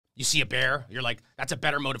You see a bear, you're like, that's a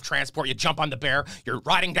better mode of transport. You jump on the bear, you're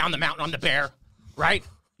riding down the mountain on the bear, right?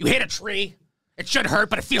 You hit a tree. It should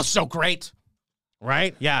hurt, but it feels so great,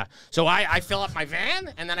 right? Yeah. So I fill up my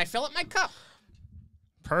van, and then I fill up my cup.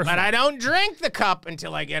 Perfect. But I don't drink the cup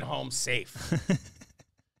until I get home safe.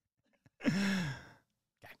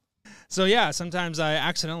 So, yeah, sometimes I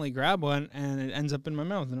accidentally grab one, and it ends up in my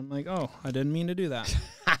mouth, and I'm like, oh, I didn't mean to do that.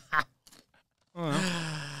 Oh, well.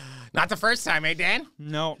 Not the first time, eh, Dan?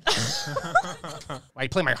 No. I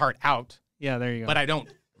play my heart out. Yeah, there you go. But I don't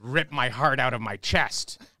rip my heart out of my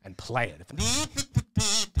chest and play it.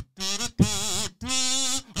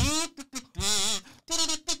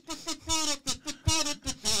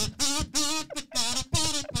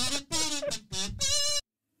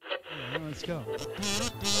 Let's go.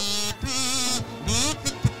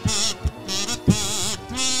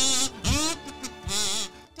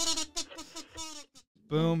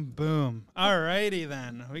 Boom, boom. All righty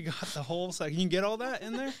then. We got the whole set. Can you get all that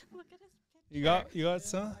in there? You got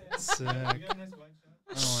some? Sick. Oh my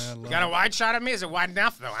God, You got a wide shot of me? Is it wide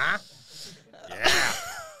enough though, huh? Yeah.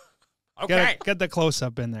 Okay. Get the close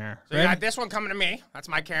up in there. So you got this one coming to me. That's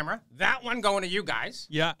my camera. That one going to you guys.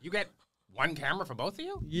 Yeah. You get one camera for both of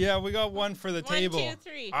you? Yeah, we got one for the table. 1, 2,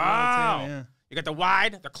 3. Oh. Yeah. You got the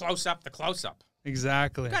wide, the close up, the close up.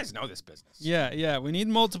 Exactly. You guys know this business. Yeah. We need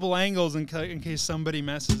multiple angles in case somebody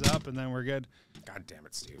messes up, and then we're good. God damn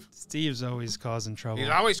it, Steve. Steve's always causing trouble. He's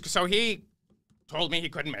always, so he told me he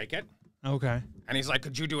couldn't make it. Okay. And he's like,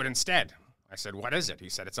 could you do it instead? I said, what is it? He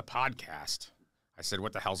said, it's a podcast. I said,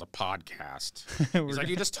 what the hell's a podcast? He's like,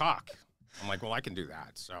 you just talk. I'm like, well, I can do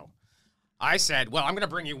that. So I said, well, I'm going to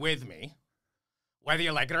bring you with me, whether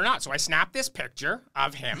you like it or not. So I snapped this picture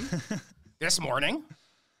of him this morning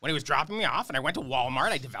when he was dropping me off, and I went to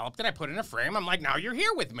Walmart. I developed it. I put it in a frame. I'm like, now you're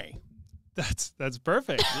here with me. That's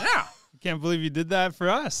perfect. Yeah. I can't believe you did that for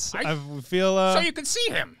us. I feel so you can see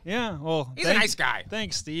him. Yeah, well, he's a nice guy.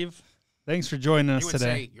 Thanks, Steve. Thanks for joining us he would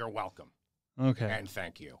today. Say, you're welcome. Okay. And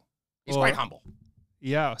thank you. He's quite humble.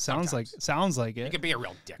 Yeah, sounds like it. He could be a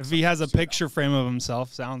real dick. If he has a picture frame of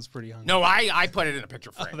himself, sounds pretty humble. No, I put it in a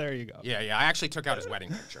picture frame. Oh, there you go. Yeah. I actually took out his wedding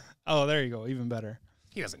picture. Oh, there you go. Even better.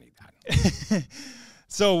 He doesn't need that.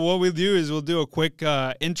 So what we'll do is we'll do a quick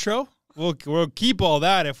intro. We'll keep all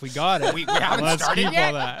that if we got it. We haven't started keep yet?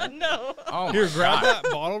 all that. No. Oh, here, grab that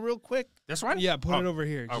bottle real quick. This one? Yeah, put it over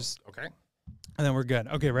here. Just okay. And then we're good.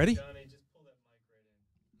 Okay, ready?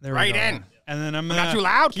 There right we go. in. And then I'm gonna not too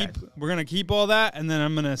loud. We're gonna keep all that, and then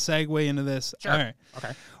I'm gonna segue into this. Sure. All right.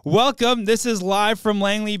 Okay. Welcome. This is live from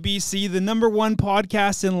Langley BC, the #1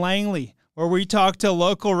 podcast in Langley, where we talk to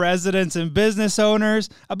local residents and business owners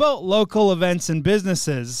about local events and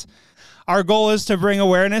businesses. Our goal is to bring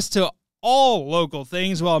awareness to all local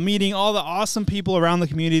things while meeting all the awesome people around the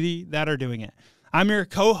community that are doing it. I'm your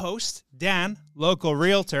co-host, Dan, local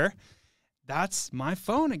realtor. That's my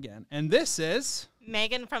phone again. And this is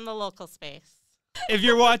Megan from the local space. If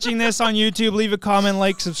you're watching this on YouTube, leave a comment,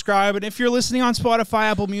 like, subscribe. And if you're listening on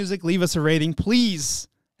Spotify, Apple Music, leave us a rating, please.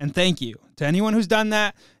 And thank you to anyone who's done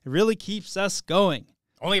that. It really keeps us going.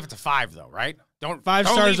 Only if it's a 5, though, right? Don't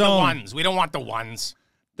 5-star leave the zone. ones. We don't want the ones.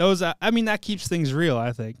 Those, that keeps things real,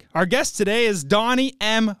 I think. Our guest today is Donny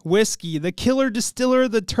M Whiskey, the killer distiller,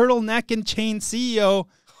 the turtleneck and chain CEO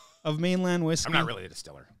of Mainland Whiskey. I'm not really a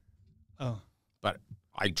distiller. Oh. But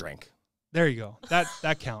I drink. There you go.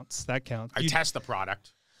 That counts. That counts. I test the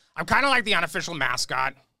product. I'm kind of like the unofficial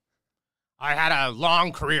mascot. I had a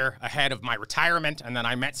long career ahead of my retirement, and then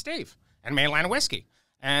I met Steve and Mainland Whiskey.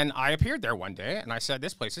 And I appeared there one day, and I said,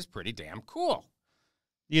 this place is pretty damn cool.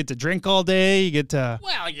 You get to drink all day. You get to...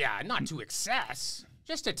 Well, yeah, not to excess.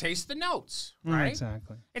 Just to taste the notes, right?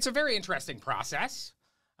 Exactly. It's a very interesting process.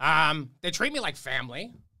 They treat me like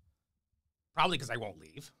family. Probably because I won't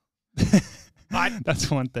leave. But that's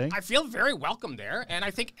one thing. I feel very welcome there, and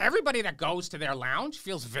I think everybody that goes to their lounge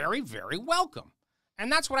feels very, very welcome. And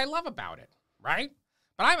that's what I love about it, right?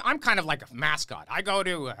 But I'm kind of like a mascot. I go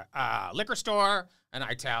to a liquor store, and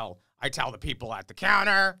I tell the people at the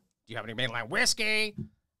counter, do you have any Mainland Whiskey?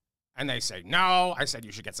 And they say, no. I said,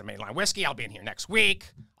 you should get some Mainland Whiskey. I'll be in here next week.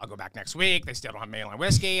 I'll go back next week. They still don't have Mainland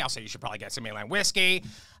Whiskey. I'll say, you should probably get some Mainland Whiskey.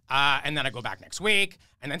 And then I go back next week.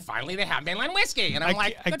 And then finally they have Mainland Whiskey. And I'm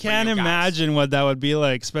like, I can't imagine what that would be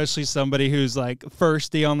like, especially somebody who's like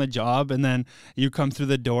first day on the job. And then you come through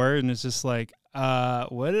the door and it's just like,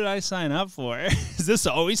 what did I sign up for? Does this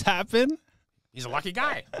always happen? He's a lucky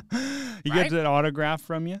guy. You get an autograph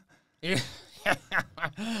from you?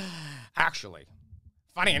 Actually,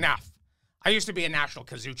 funny enough, I used to be a national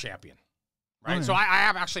kazoo champion, right? Oh, So I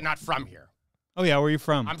am actually not from here. Oh, yeah. Where are you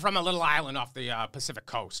from? I'm from a little island off the Pacific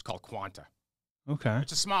coast called 𝐏𝐻𝐸𝐴𝐷. Okay.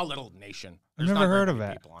 It's a small little nation. I've There's never not very heard of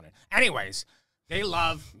many it. people on it. Anyways, they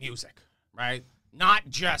love music, right? Not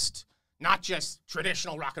just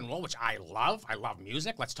traditional rock and roll, which I love. I love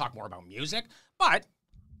music. Let's talk more about music. But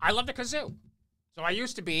I love the kazoo. So I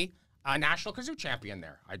used to be a national kazoo champion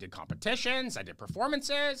there. I did competitions. I did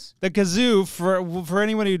performances. The kazoo, for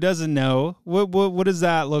anybody who doesn't know, what does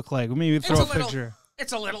that look like? Maybe throw a picture.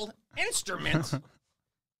 It's a little instrument.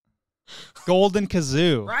 Golden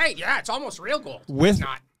kazoo. Right, yeah, it's almost real gold. With it's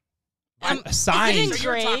not. a sign. So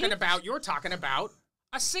you're talking about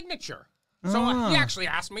a signature. So he actually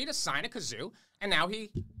asked me to sign a kazoo, and now he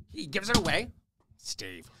gives it away.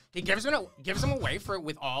 Steve. He gives them away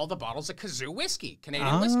with all the bottles of kazoo whiskey,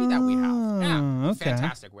 Canadian whiskey that we have. Yeah, okay.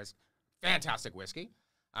 fantastic whiskey. Fantastic whiskey.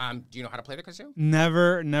 Do you know how to play the kazoo?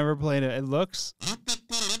 Never played it. It looks.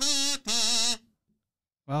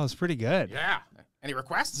 Wow, it's pretty good. Yeah. Any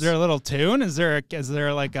requests? Is there a little tune? Is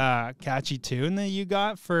there like a catchy tune that you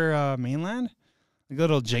got for Mainland? Like a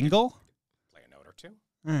little jingle? Play a note or two.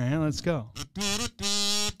 All right, let's go.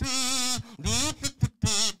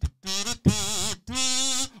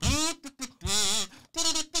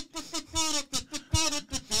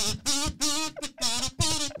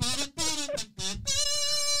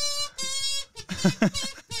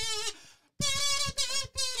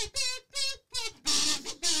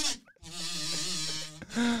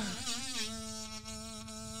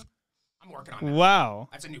 I'm working on that. Wow.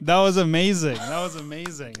 That's a new That was amazing.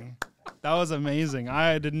 That was amazing.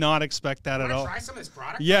 I did not expect that at Want to all. try some of this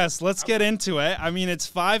product? Yes, let's get into it. I mean, it's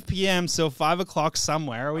 5 p.m., so 5 o'clock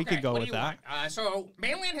somewhere. We could go what with do you that. want? So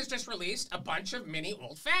Mainland has just released a bunch of mini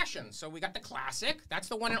old fashions. So we got the classic. That's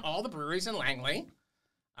the one in all the breweries in Langley.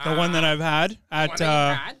 The one that I've had at one that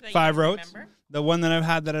you've had that you 5 don't Roads. remember? The one that I've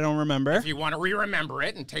had that I don't remember. If you want to re-remember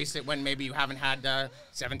it and taste it when maybe you haven't had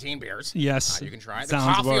 17 beers, Yes. you can try it. The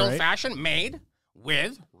Sounds coffee about old right. fashioned made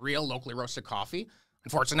with real locally roasted coffee.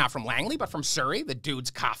 Unfortunately, not from Langley, but from Surrey, the Dude's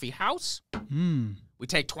Coffee House. We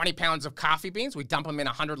take 20 pounds of coffee beans, we dump them in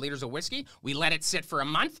 100 liters of whiskey, we let it sit for a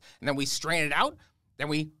month, and then we strain it out. Then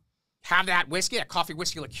we have that whiskey, that coffee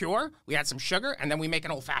whiskey liqueur. We add some sugar, and then we make an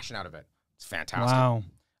old fashioned out of it. It's fantastic. Wow.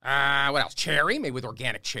 What else? Cherry, made with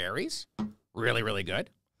organic cherries. Really, really good.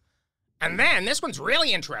 And then this one's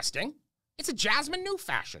really interesting. It's a jasmine new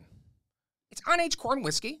fashion. It's unaged corn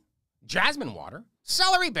whiskey, jasmine water,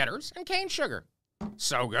 celery bitters, and cane sugar.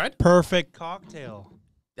 So good. Perfect cocktail.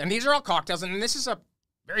 And these are all cocktails. And this is a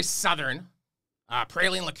very southern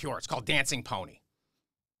praline liqueur. It's called Dancing Pony.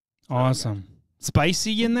 Awesome.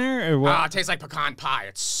 Spicy in there or what? It tastes like pecan pie.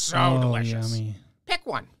 It's so delicious. Yummy. Pick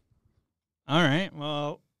one. All right.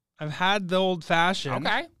 Well, I've had the old fashioned.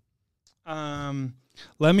 Okay.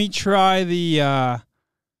 Let me try the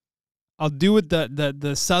I'll do it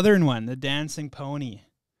the southern one, the Dancing Pony.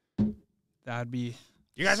 That'd be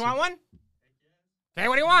You guys want one? Okay,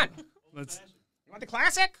 what do you want? You want the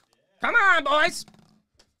classic? Come on, boys.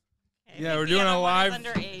 Yeah, we're The doing other a one live is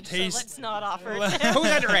underage, taste. So let's not offer Who's it.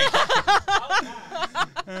 underage?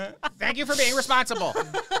 Thank you for being responsible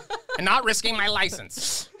and not risking my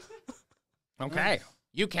license. Okay,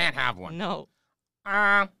 you can't have one. No.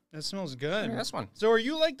 That smells good. Yeah, this one. So are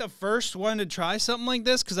you like the first one to try something like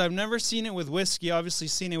this? Because I've never seen it with whiskey. Obviously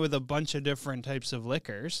seen it with a bunch of different types of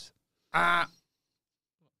liquors.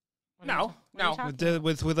 No.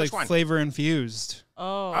 With like Which one? flavor infused.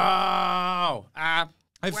 Oh.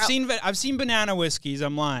 I've seen banana whiskeys.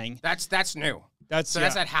 I'm lying. That's new. That's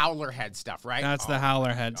That's that Howler Head stuff, right? That's the Oh,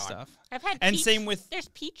 Howler Head God. stuff. I've had And peach, same with- There's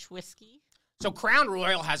peach whiskey. So Crown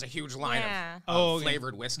Royal has a huge line Yeah. of okay.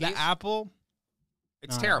 flavored whiskeys. The apple.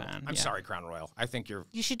 It's Not a terrible. fan, I'm yeah. sorry, Crown Royal. I think you're.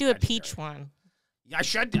 You should do a legendary. peach one. Yeah, I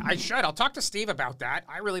should. I'll talk to Steve about that.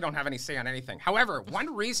 I really don't have any say on anything. However,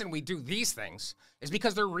 one reason we do these things is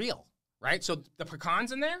because they're real, right? So the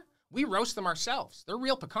pecans in there, we roast them ourselves. They're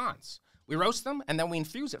real pecans. We roast them and then we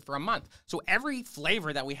infuse it for a month. So every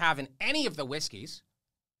flavor that we have in any of the whiskeys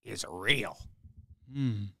is real,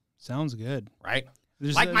 Sounds good. right?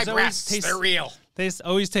 There's- Like my there's always breasts, tastes- they're real.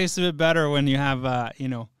 Always tastes a bit better when you have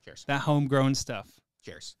Cheers. that homegrown stuff.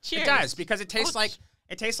 Cheers. Cheers. It does because it tastes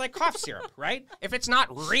like cough syrup, right? If it's not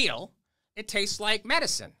real, it tastes like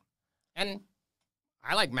medicine. And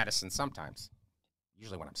I like medicine sometimes.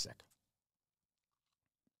 Usually when I'm sick.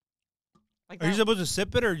 Like Are you that. supposed to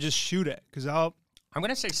sip it or just shoot it? Because I'm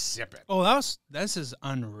gonna say sip it. Oh, this is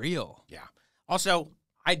unreal. Yeah. Also,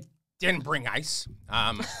 I didn't bring ice.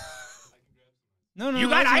 No, You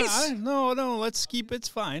got that's ice? not- no. Let's keep. It's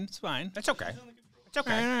fine. It's fine. It's okay. It's All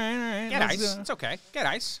okay. right. Get Let's ice. go. It's okay. Get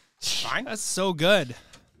ice. It's fine. That's so good.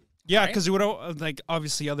 Yeah, Right? because like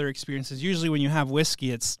obviously other experiences. Usually when you have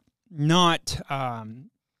whiskey, it's not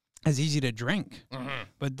as easy to drink.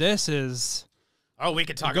 But this is Oh, we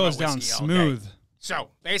could talk it goes about down whiskey smooth. all day. So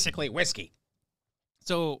basically, whiskey.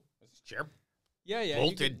 So Chair yeah,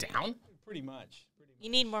 bolted down. pretty much. You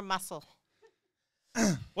need more muscle.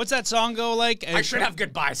 What's that song go like? I should have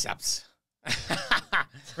good biceps.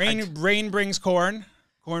 Rain brings corn.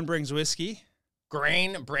 Corn brings whiskey.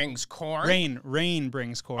 Grain brings corn. Rain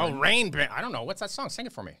brings corn. Oh, rain. I don't know. What's that song? Sing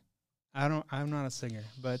it for me. I'm not a singer,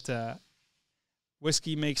 but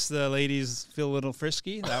whiskey makes the ladies feel a little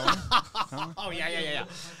frisky. That one. Oh yeah.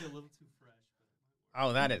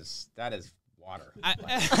 Oh, that is water.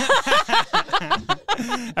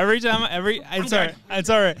 It's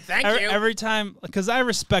all right. Thank you. Every time, because I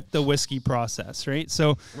respect the whiskey process, right?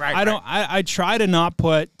 So Right, I try to not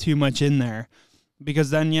put too much in there, because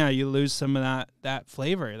then you lose some of that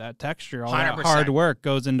flavor, that texture. All that 100%. hard work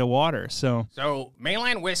goes into water. So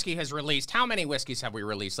Mainland Whiskey has released, how many whiskeys have we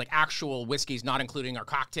released? Like actual whiskeys, not including our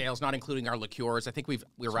cocktails, not including our liqueurs. I think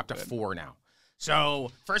we're up to 4 now.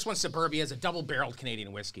 So first one, Suburbia, is a double-barreled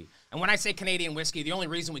Canadian whiskey. And when I say Canadian whiskey, the only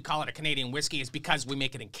reason we call it a Canadian whiskey is because we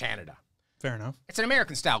make it in Canada. fair enough. It's an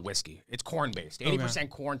American-style whiskey. It's corn-based. 80%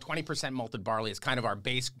 corn, 20% malted barley is kind of our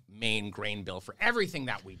base main grain bill for everything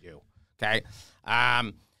that we do, okay?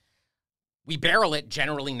 We barrel it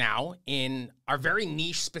generally now in our very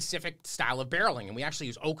niche specific style of barreling, and we actually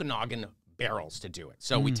use Okanagan barrels to do it.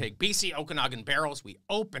 So we take BC Okanagan barrels, we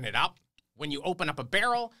open it up. When you open up a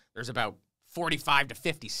barrel, there's about 45 to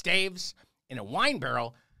 50 staves. In a wine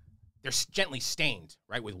barrel, they're gently stained,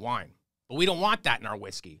 right, with wine. But we don't want that in our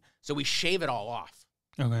whiskey, so we shave it all off,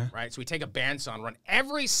 Okay. right? So we take a bandsaw and run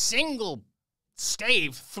every single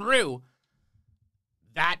stave through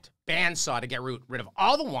that bandsaw to get rid of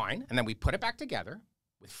all the wine, and then we put it back together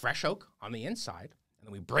with fresh oak on the inside, and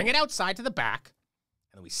then we bring it outside to the back,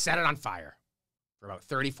 and then we set it on fire for about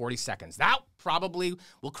 30, 40 seconds. That probably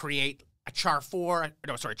will create a char 5,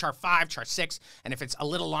 char 6, and if it's a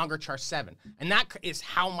little longer, char 7. And that is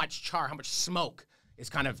how much smoke is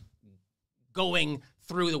kind of going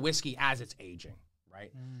through the whiskey as it's aging,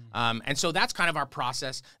 right? And so that's kind of our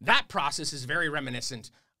process. That process is very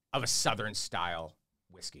reminiscent of a Southern style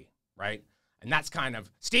whiskey, right? And that's kind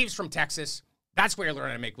of, Steve's from Texas. That's where you learn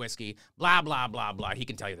how to make whiskey, blah, blah, blah, blah. He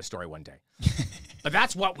can tell you the story one day. But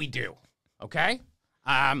that's what we do, okay?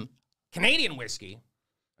 Canadian whiskey,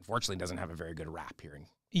 unfortunately, doesn't have a very good rap here in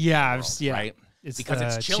the world, right? It's because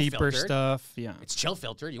it's chill cheaper filtered. stuff. Yeah. It's chill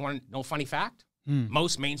filtered. You want to know a funny fact?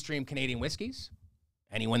 Most mainstream Canadian whiskeys,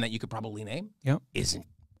 anyone that you could probably name, Yep. isn't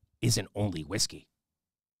only whiskey.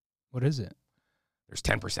 What is it? There's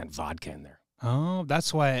 10% vodka in there. Oh,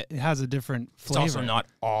 that's why it has a different flavor. It's also not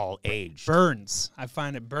all aged. Burns. I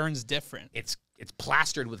find it burns different. It's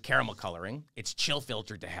plastered with caramel coloring. It's chill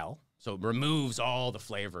filtered to hell, so it removes all the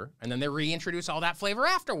flavor, and then they reintroduce all that flavor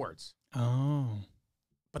afterwards. Oh.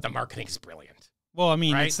 But the marketing is brilliant. Well, I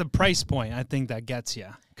mean, Right? it's the price point. I think that gets you,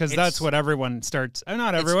 because It's- that's what everyone starts.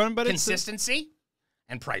 Not everyone, but consistency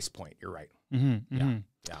and price point. You're right. Yeah.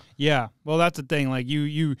 Yeah. Yeah. Well, that's the thing. Like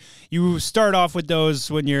you start off with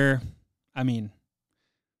those when you're,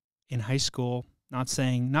 in high school. Not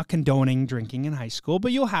condoning drinking in high school,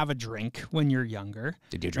 but you'll have a drink when you're younger.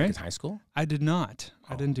 Did you drink Right? in high school? I did not.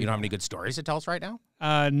 I didn't do. You don't have any good stories to tell us right now?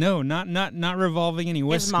 No, not revolving any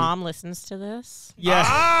whiskey. His mom listens to this. Yeah.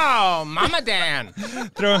 Oh, Mama Dan.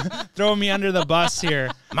 Throw me under the bus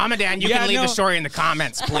here. Mama Dan, you Yeah, can leave no. the story in the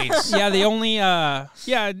comments, please. Yeah, the only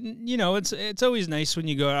it's always nice when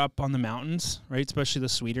you go up on the mountains, right? Especially the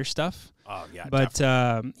sweeter stuff. Oh, yeah. But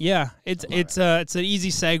definitely. it's an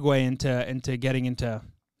easy segue into getting into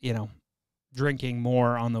drinking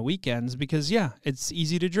more on the weekends, because it's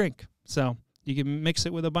easy to drink, so you can mix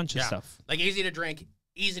it with a bunch of stuff. Like easy to drink,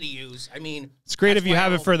 easy to use. I mean, It's great that's if you why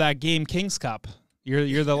have I it for that game King's Cup.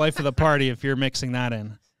 You're the life of the party if you're mixing that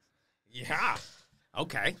in. Yeah.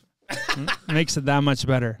 Okay. Makes it that much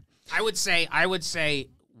better. I would say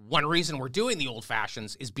one reason we're doing the old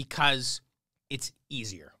fashions is because it's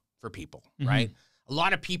easier for people, right? A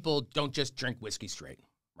lot of people don't just drink whiskey straight,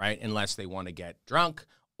 right? Unless they want to get drunk,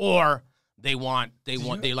 or they're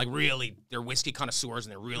whiskey connoisseurs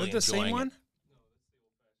and they're really Is it the enjoying same one? it.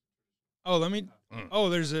 Oh, let me. Oh,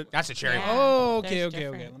 there's a. That's a cherry Yeah. one. Oh, okay. there's Let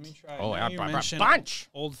different. me try. Oh, Now yeah, you a mentioned bunch.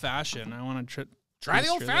 Old fashioned. I want to Try the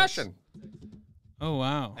old fashioned. Oh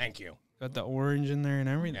wow, Thank you. got the orange in there and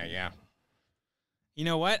everything. Yeah. You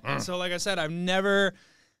know what? So like I said, I've never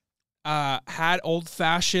had old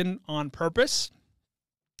fashioned on purpose.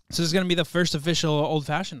 So this is gonna be the first official old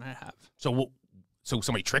fashioned I have. So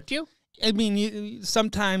somebody tricked you? I mean,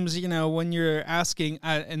 sometimes when you're asking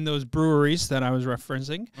in those breweries that I was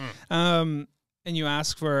referencing, and you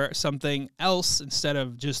ask for something else instead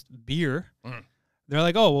of just beer, they're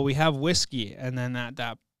like, oh, well, we have whiskey. And then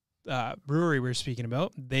that brewery we were speaking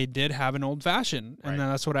about, they did have an old fashioned, and then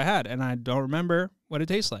that's what I had. And I don't remember what it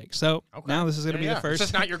tastes like. So now this is going to be the first.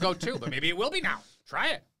 It's just not your go-to, but maybe it will be now. Try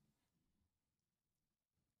it.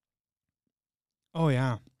 Oh,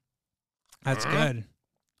 yeah. That's good.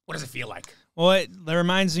 What does it feel like? Well, it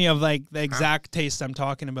reminds me of like the exact taste I'm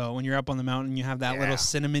talking about. When you're up on the mountain, you have that little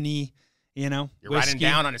cinnamony, you know, you're riding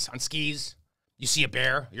down on skis. You see a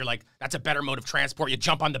bear. You're like, that's a better mode of transport. You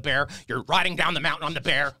jump on the bear. You're riding down the mountain on the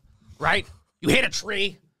bear, right? You hit a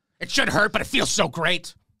tree. It should hurt, but it feels so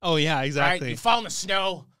great. Oh, yeah, exactly. Right? You fall in the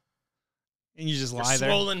snow. And you just lie there.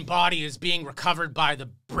 Your swollen body is being recovered by the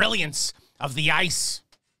brilliance of the ice,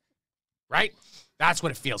 right? That's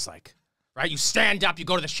what it feels like. Right? You stand up, you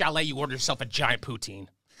go to the chalet, you order yourself a giant poutine.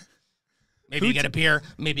 Maybe you get a beer,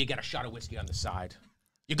 maybe you get a shot of whiskey on the side.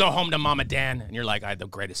 You go home to Mama Dan, and you're like, I had the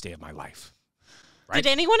greatest day of my life. Right?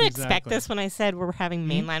 Did anyone expect this when I said we're having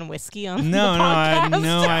Mainland Whiskey on the podcast? No, I had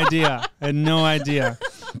no idea. I had no idea.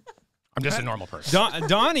 I'm just a normal person.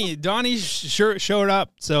 Donnie sure showed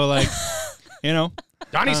up, so like, you know.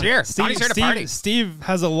 Donnie's here. Donnie's here to party. Steve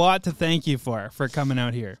has a lot to thank you for coming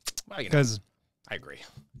out here. Well, you know, I agree.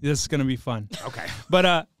 This is going to be fun. Okay.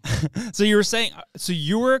 But, so you were saying, so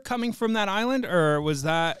you were coming from that island, or was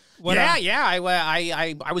that what? Yeah.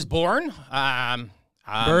 I was born.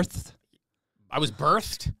 Birthed? I was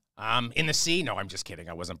birthed in the sea. No, I'm just kidding.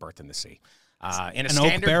 I wasn't birthed in the sea. In an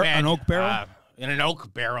oak barrel? In an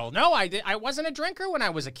oak barrel. No, I wasn't a drinker when I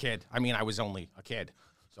was a kid. I mean, I was only a kid,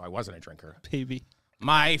 so I wasn't a drinker. Baby.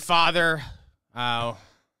 My father,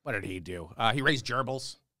 what did he do? He raised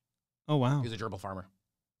gerbils. Oh, wow. He was a gerbil farmer.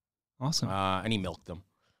 Awesome. And he milked them.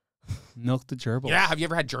 Milked the gerbils. Yeah. Have you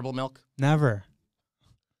ever had gerbil milk? Never.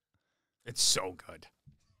 It's so good.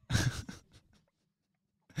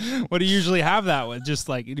 What do you usually have that with? Just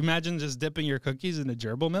like, imagine just dipping your cookies into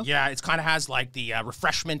gerbil milk? Yeah, it kind of has like the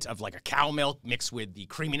refreshment of like a cow milk mixed with the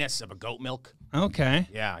creaminess of a goat milk. Okay.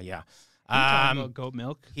 Yeah. You talking about goat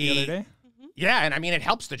milk the other day? Yeah, and I mean, it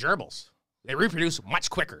helps the gerbils. They reproduce much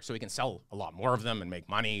quicker, so we can sell a lot more of them and make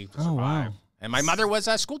money to survive. Oh, wow. And my mother was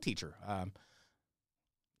a school teacher.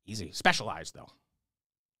 Easy. Specialized, though.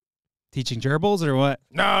 Teaching gerbils or what?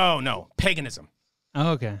 No. Paganism.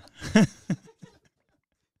 Oh, okay.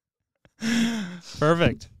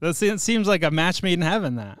 Perfect. That seems like a match made in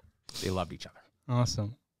heaven, that. They loved each other.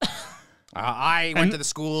 Awesome. I went to the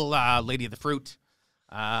school, Lady of the Fruit,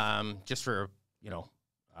 just for,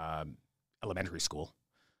 elementary school.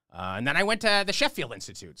 And then I went to the Sheffield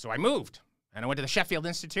Institute. So I moved. And I went to the Sheffield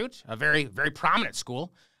Institute, a very, very prominent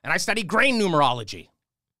school, and I studied grain numerology.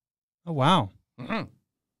 Oh, wow. Mm-hmm.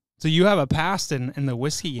 So you have a past in the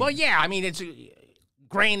whiskey game. Well, yeah. I mean,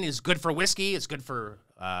 grain is good for whiskey. It's good for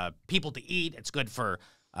people to eat. It's good for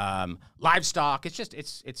livestock. It's just,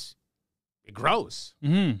 it grows.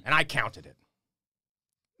 Mm-hmm. And I counted it.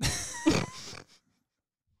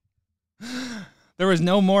 There was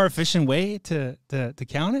no more efficient way to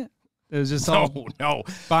count it? It was just all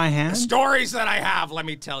by hand? The stories that I have, let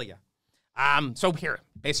me tell you. So here,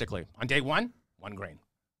 basically, on day 1, 1 grain.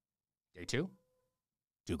 Day 2,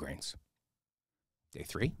 2 grains. Day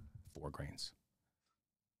 3, 4 grains.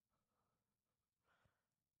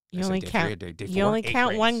 You only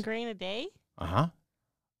count 1 grain a day? Uh-huh.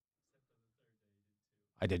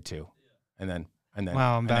 I did 2. And then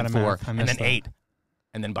wow, I'm bad at 4, math. and then 8.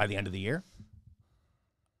 And then by the end of the year,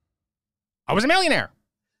 I was a millionaire.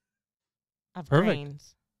 Of Perfect.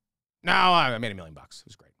 grains. No, I made $1 million. It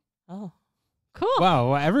was great. Oh, cool. Wow,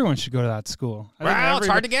 well, everyone should go to that school. Well, it's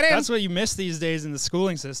hard to get in. That's what you miss these days in the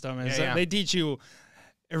schooling system. Is that they teach you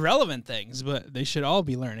irrelevant things, but they should all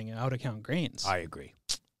be learning how to count grains. I agree.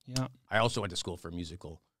 Yeah. I also went to school for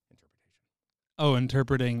musical interpretation. Oh,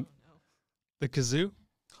 interpreting the kazoo?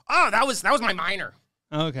 Oh, that was my minor.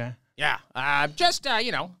 Oh, okay. Yeah. That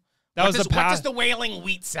was what does the wailing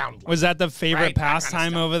wheat sound like? Was that the favorite Right,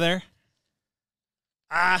 pastime over there?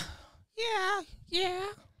 Yeah.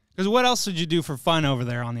 Because what else did you do for fun over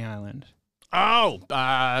there on the island? Oh,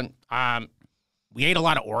 we ate a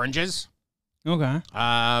lot of oranges. Okay.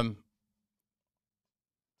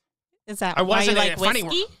 Is that why you like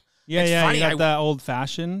whiskey? Yeah, funny, you got that old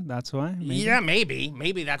fashioned. That's why. Maybe? Yeah,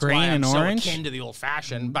 maybe that's Green why I'm and so orange? akin to the old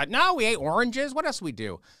fashioned. But no, we ate oranges. What else did we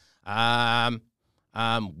do?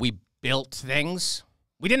 We built things.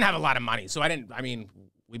 We didn't have a lot of money, so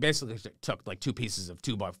we basically took like 2 pieces of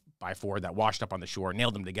 2x4 that washed up on the shore,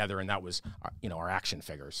 nailed them together, and that was our action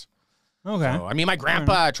figures. Okay. So, my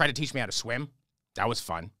grandpa tried to teach me how to swim. That was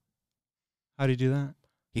fun. How do you do that?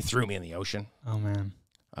 He threw me in the ocean. Oh man.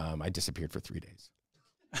 I disappeared for 3 days.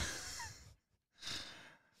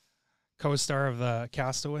 Co-star of the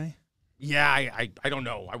Castaway. Yeah, I don't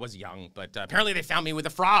know. I was young, but apparently they found me with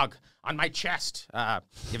a frog on my chest,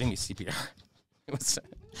 giving me CPR. It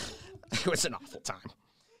was an awful time.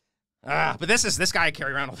 But this guy I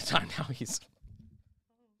carry around all the time now.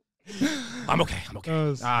 I'm okay.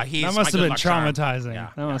 That must have been traumatizing.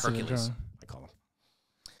 Yeah, that must Hercules, have been I call him.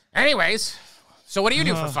 Anyways, so what do you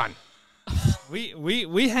do for fun?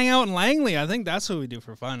 We hang out in Langley. I think that's what we do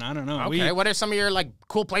for fun. I don't know. Okay, what are some of your like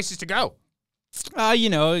cool places to go?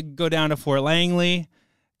 Go down to Fort Langley,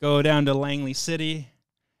 go down to Langley City.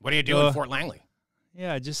 What do you do in Fort Langley?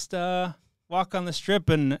 Yeah, just walk on the strip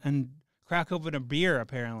and crack open a beer.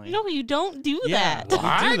 Apparently, no, you don't do that. We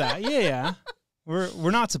do that. Yeah.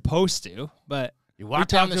 We're not supposed to, but you walk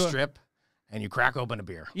down the strip and you crack open a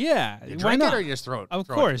beer. Yeah, you drink it or you just throw it? Of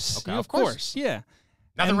course, Okay, of course. Yeah.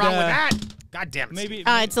 Nothing wrong with that. God damn it. Maybe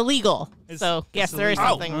it's illegal. So yes, there is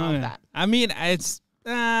something wrong with that. I mean, it's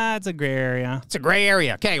a gray area. It's a gray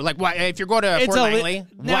area. Okay, like what if you're going to Fort Langley?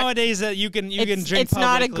 Nowadays that you can drink. It's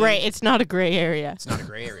not a gray. It's not a gray area. It's not a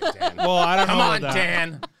gray area, Dan. Well, I don't know. Come on, about that.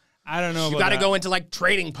 Dan. I don't know. You got to go into like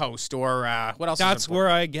Trading Post or what else? That's where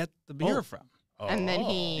I get the beer from. Oh. And then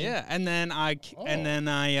and then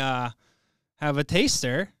I have a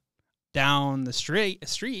taster down the street,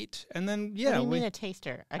 and then What do you mean a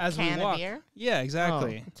taster? A can of beer? Yeah,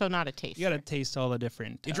 exactly. Oh, so not a taster. You got to taste all the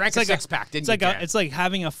different. You drank a six-pack, didn't you? It's like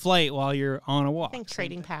having a flight while you're on a walk. I think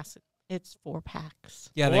Trading Pass. It's 4 packs.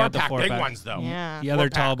 Yeah, they have the 4 big pack. ones though. Yeah, they're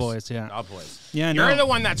tall boys. Yeah, tall boys. Yeah, you're the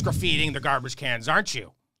one that's graffitiing the garbage cans, aren't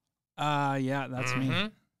you? Yeah, that's me.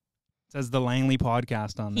 It says the Langley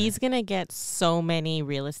podcast on there. He's gonna get so many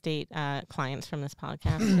real estate clients from this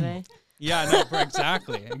podcast today. Yeah, no,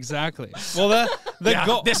 exactly. Well, the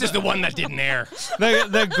goal. This is the one that didn't air.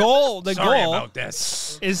 The goal. Sorry about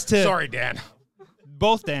this. Is to Sorry, Dan.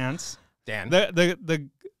 Both Dans. Dan.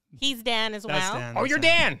 He's Dan as well. Dan, you're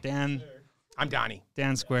Dan. Dan. I'm Donnie.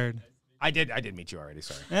 Dan squared. I did meet you already.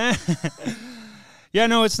 Sorry. Yeah,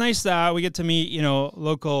 no, it's nice that we get to meet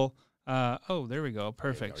local. There we go.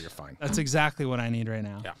 Perfect. You're fine. That's exactly what I need right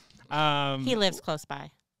now. Yeah. He lives close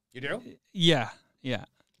by. You do? Yeah.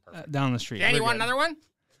 Down the street. Dan, you want another one?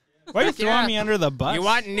 Why are you throwing me under the bus? You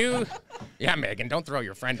want new? Yeah, Megan, don't throw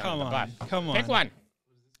your friend under the bus. Come on. Pick one.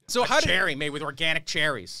 So cherry made with organic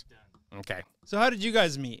cherries. Okay. So how did you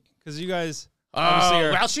guys meet? Because you guys.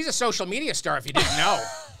 Well, she's a social media star. If you didn't know.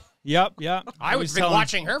 Yep. I've been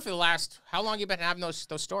watching her for the last. How long you been having those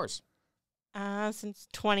stores? Since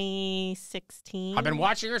 2016. I've been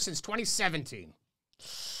watching her since 2017.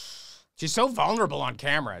 She's so vulnerable on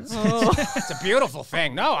camera. It's a beautiful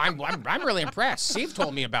thing. No, I'm really impressed. Steve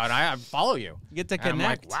told me about it. I follow you. You get to and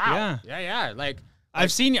connect. I'm like, wow. Yeah. Like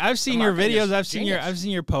I've seen your videos. I've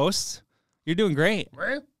seen your posts. You're doing great.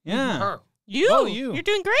 Really? Yeah. You're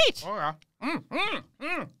doing great. Oh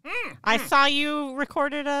yeah. I saw you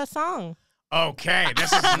recorded a song. Okay,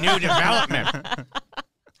 this is a new development.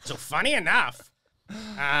 So funny enough,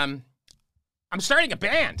 I'm starting a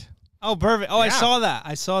band. Oh, perfect. Oh, yeah.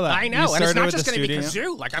 I saw that. I know, and it's not just going to be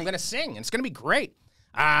kazoo. Like, I'm going to sing. It's going to be great.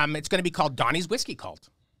 It's going to be called Donny's Whiskey Cult.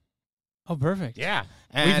 Oh, perfect. Yeah.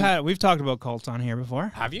 We've talked about cults on here before.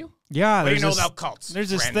 Have you? Yeah. What do you know about cults? There's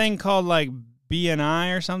this thing called, like,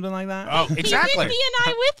 BNI or something like that. Oh, exactly. He's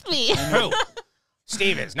in BNI with me. Who?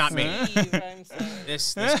 Steve is, not me.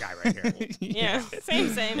 This guy right here. Yeah,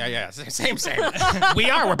 same. Yeah, same.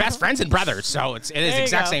 We're best friends and brothers, so it is the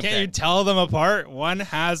exact same thing. Can't you tell them apart? One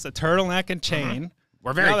has a turtleneck and chain.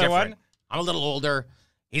 We're very different. I'm a little older.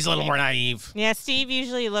 He's a little more naive. Yeah, Steve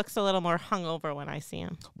usually looks a little more hungover when I see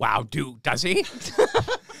him. Wow, dude, does he?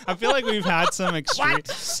 I feel like we've had some extremes. What?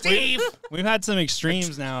 Steve? We've had some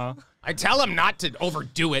extremes now. I tell him not to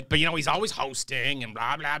overdo it, but, he's always hosting and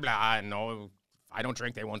blah, blah, blah. And I don't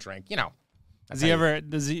drink, they won't drink. Does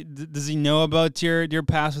he know about your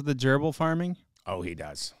past with the gerbil farming? Oh, he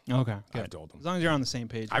does. Okay, good. I've told him. As long as you're on the same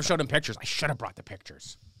page. I've showed him pictures. I should have brought the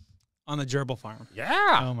pictures. On the gerbil farm.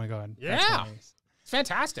 Yeah. Oh my God. Yeah. That's nice. It's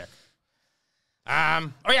fantastic.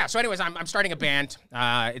 So anyways, I'm starting a band.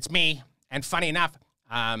 It's me, and funny enough,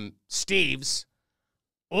 Steve's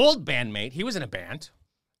old bandmate, he was in a band.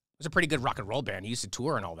 It was a pretty good rock and roll band. He used to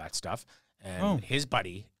tour and all that stuff. And his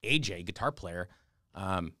buddy, AJ, guitar player,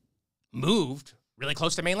 moved really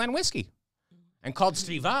close to Mainland Whiskey and called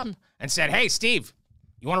Steve up and said, "Hey, Steve,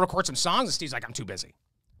 you want to record some songs?" And Steve's like, "I'm too busy.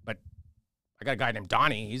 But I got a guy named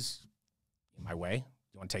Donny. He's in my way.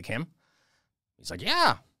 You want to take him?" He's like,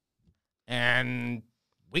 "Yeah." And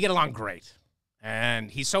we get along great. And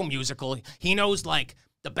he's so musical. He knows, like,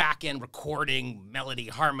 the back-end recording, melody,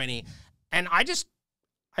 harmony. And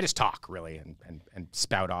I just talk really and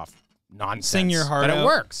spout off nonsense. Sing your heart but out. it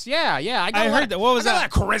works. Yeah. I heard that. What was I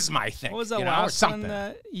got that? a lot of charisma, I think. What was that or last something. one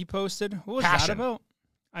that you posted? What was Passion. that about?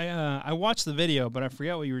 I watched the video, but I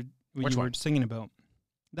forgot what you Which were one? singing about.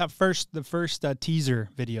 The first teaser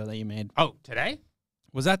video that you made. Oh, today?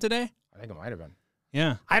 Was that today? I think it might have been.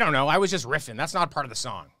 Yeah. I don't know. I was just riffing. That's not part of the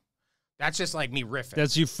song. That's just like me riffing.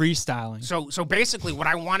 That's you freestyling. So basically what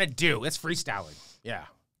I want to do, it's freestyling. Yeah.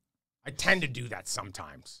 I tend to do that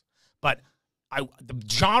sometimes. But the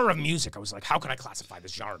genre of music, I was like, how could I classify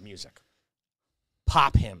this genre of music?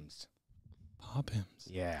 Pop hymns. Pop hymns.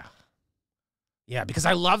 Yeah. Yeah, because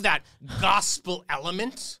I love that gospel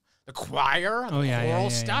element, the choir, the choral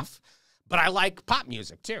stuff. But I like pop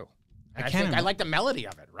music too. And I think I like the melody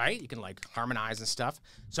of it, right? You can like harmonize and stuff.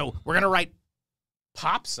 So we're going to write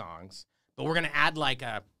pop songs, but we're going to add like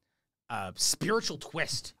a spiritual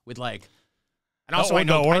twist with like, and also I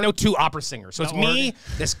know 2 opera singers. So it's me,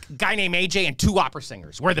 this guy named AJ, and 2 opera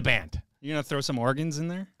singers. We're the band. You're going to throw some organs in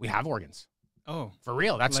there? We have organs. Oh. For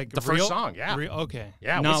real. That's like the first song, yeah. Okay.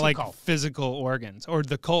 Yeah, not like cult. physical organs. Or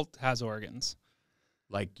the cult has organs.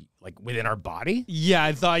 Like within our body? Yeah,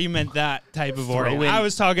 I thought you meant that type of organ. in- I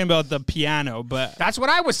was talking about the piano, but... That's what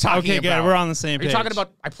I was talking about. Okay, good. We're on the same Are page. you talking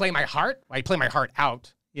about I play my heart? I play my heart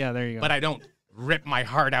out, Yeah, there you go. but I don't rip my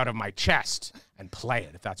heart out of my chest and play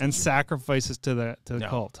it, if that's what And you mean. sacrifices to the No.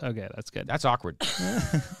 cult. Okay, that's good. That's awkward.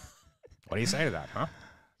 What do you say to that, huh?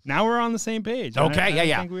 Now we're on the same page. Okay, I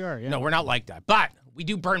yeah. think we are, yeah. No, we're not like that. But we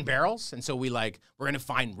do burn barrels, and so we're going to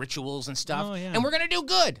find rituals and stuff, Oh, yeah. and we're going to do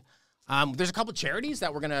good. There's a couple charities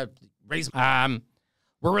that we're going to raise.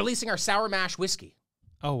 We're releasing our sour mash whiskey.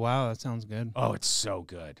 Oh, wow, that sounds good. Oh, it's so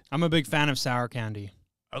good. I'm a big fan of sour candy,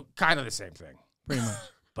 Oh, kind of the same thing, pretty much.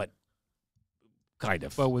 but kind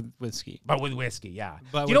of. But with whiskey. But with whiskey, yeah.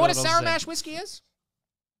 But Do you know with what a a little sour zing. mash whiskey is?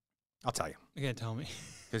 I'll tell you, You can't tell me.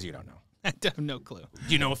 because you don't know. I have no clue.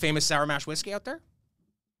 Do you know a famous sour mash whiskey out there?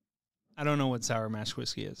 I don't know what sour mash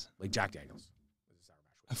whiskey is. Like Jack Daniels.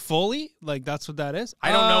 Fully? Like that's what that is?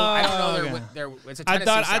 I don't know. I don't Oh, know. okay. It's a I Tennessee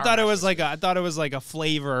thought sour it mash was whiskey. like a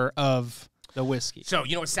flavor of the whiskey. So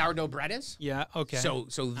you know what sourdough bread is? Yeah, okay. So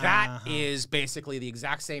that is basically the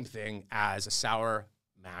exact same thing as a sour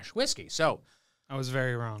mash whiskey. So I was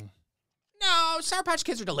very wrong. no, Sour Patch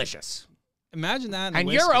Kids are delicious, Imagine that in and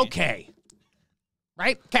whiskey. you're okay,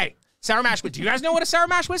 right? Okay, sour mash. Do you guys know what a sour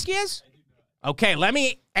mash whiskey is? Okay, let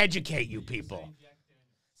me educate you people.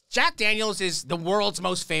 Jack Daniels is the world's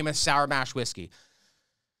most famous sour mash whiskey.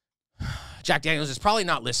 Jack Daniels is probably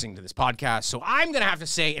not listening to this podcast, so I'm going to have to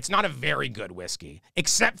say it's not a very good whiskey,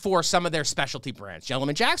 except for some of their specialty brands.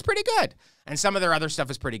 Gentleman Jack's pretty good, and some of their other stuff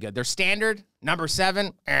is pretty good. Their standard, number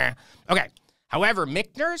 7, Okay. However,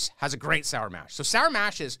 Michner's has a great sour mash. So sour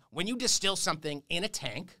mash is when you distill something in a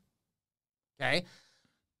tank, okay,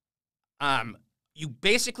 you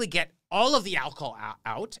basically get all of the alcohol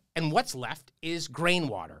out, and what's left is grain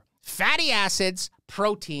water, fatty acids,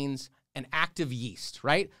 proteins, and active yeast,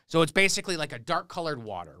 right? So it's basically like a dark-colored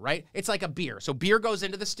water, right? It's like a beer. So beer goes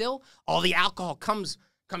into the still, all the alcohol comes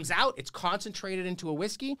out, it's concentrated into a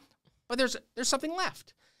whiskey, but there's something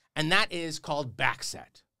left, and that is called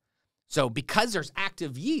backset. So because there's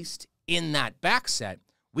active yeast in that backset,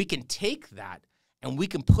 we can take that and we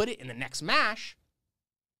can put it in the next mash,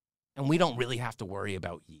 and we don't really have to worry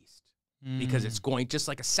about yeast because it's going just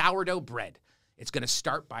like a sourdough bread. It's going to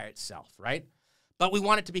start by itself, right? But we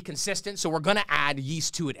want it to be consistent, so we're going to add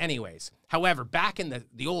yeast to it anyways. However, back in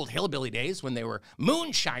the old hillbilly days when they were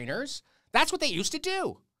moonshiners, that's what they used to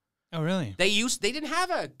do. Oh, really? They didn't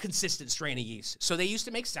have a consistent strain of yeast, so they used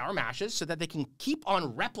to make sour mashes so that they can keep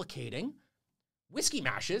on replicating whiskey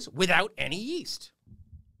mashes without any yeast.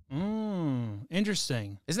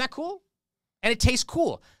 Interesting. Isn't that cool? And it tastes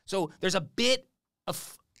cool. So there's a bit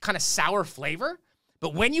of kind of sour flavor,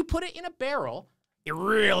 but when you put it in a barrel, it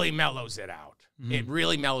really mellows it out. It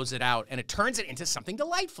really mellows it out, and it turns it into something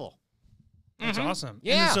delightful. That's awesome.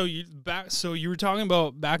 Yeah. And so you were talking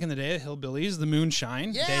about back in the day, the hillbillies, the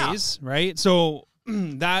moonshine Yeah. days, right? So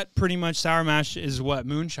that pretty much sour mash is what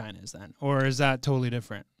moonshine is then, or is that totally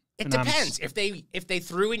different? It And I'm depends. If they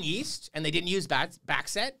threw in yeast and they didn't use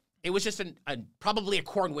backset, it was just probably a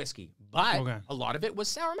corn whiskey. But a lot of it was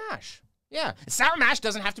sour mash. Yeah. Sour mash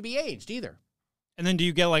doesn't have to be aged either. And then do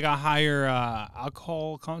you get like a higher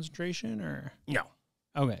alcohol concentration or? No.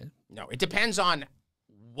 Okay. No. It depends on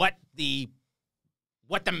what the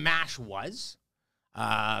mash was.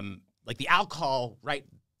 Like the alcohol, right?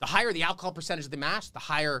 The higher the alcohol percentage of the mash, the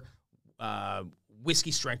higher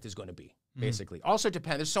whiskey strength is going to be, basically. Also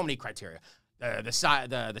depends. There's so many criteria.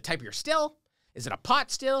 The type of your still. Is it a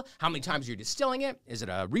pot still? How many times are you distilling it? Is it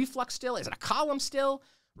a reflux still? Is it a column still?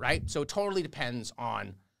 right? So it totally depends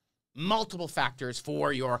on multiple factors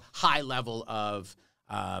for your high level of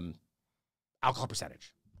alcohol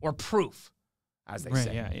percentage or proof, as they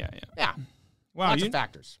say. Yeah. Wow, Lots of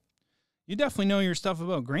factors. You definitely know your stuff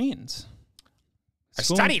about grains. I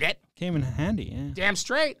studied it. Came in handy, yeah. Damn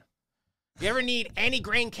straight. If you ever need any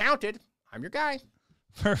grain counted, I'm your guy.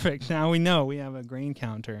 Perfect. Now we know we have a grain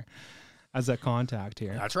counter as a contact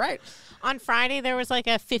here. That's right. On Friday, there was like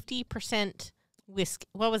a 50% whiskey.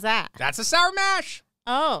 What was that? That's a sour mash.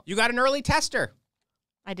 Oh. You got an early tester.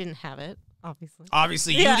 I didn't have it, obviously.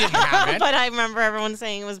 Obviously, you didn't have it. But I remember everyone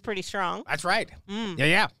saying it was pretty strong. That's right.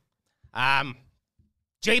 Yeah.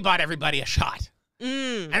 Jay bought everybody a shot.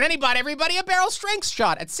 And then he bought everybody a barrel strength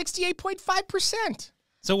shot at 68.5%.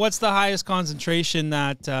 So what's the highest concentration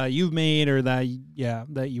that you've made or that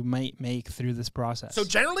you might make through this process? So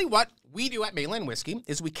generally what we do at Mainland Whiskey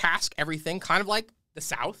is we cask everything kind of like the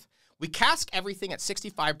South. We cask everything at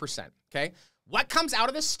 65%, okay? What comes out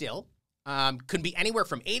of the still could be anywhere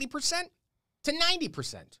from 80% to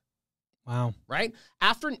 90%. Wow. Right?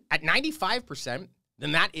 At 95%,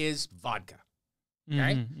 then that is vodka.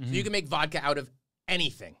 Okay? So you can make vodka out of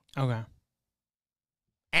anything. Okay.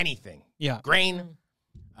 Anything. Yeah. Grain.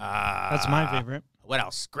 That's my favorite. What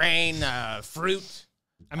else? Grain, fruit.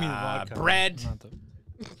 I mean, vodka. Bread.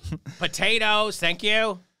 Potatoes. Thank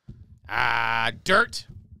you. Dirt.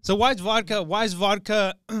 So why is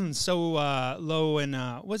vodka so low and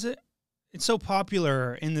it's so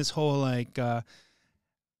popular in this whole like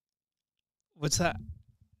what's that?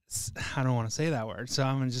 I don't want to say that word, so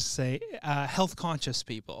I'm gonna just say health conscious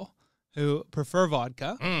people who prefer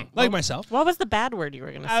vodka, like myself. What was the bad word you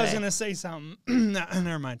were gonna say? I was gonna say something.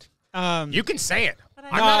 Never mind. You can say it.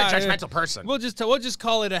 I'm not a judgmental person. We'll just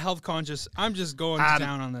call it a health conscious. I'm just going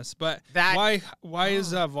down on this, but why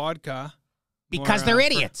is vodka? Because they're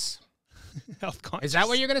idiots. Health conscious. Is that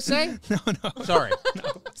what you're going to say? No. Sorry.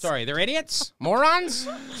 Sorry, they're idiots? Morons?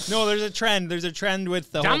 No, there's a trend. There's a trend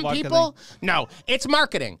with the dumb whole vodka people? thing. No, it's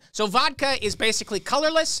marketing. So vodka is basically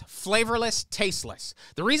colorless, flavorless, tasteless.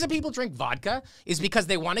 The reason people drink vodka is because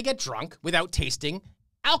they want to get drunk without tasting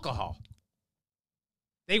alcohol.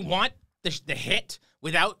 They want the hit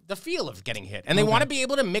without the feel of getting hit. And they want to be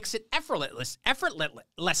able to mix it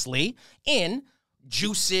effortlessly in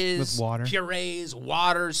juices, with water, purees,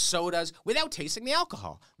 waters, sodas, without tasting the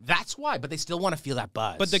alcohol. That's why, but they still want to feel that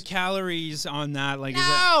buzz. But the calories on that, like, is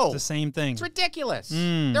it the same thing? It's ridiculous.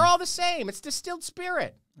 They're all the same. It's distilled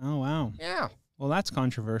spirit. Oh, wow. Yeah. Well, that's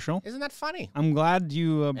controversial. Isn't that funny? I'm glad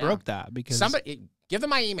you broke that because... Somebody, give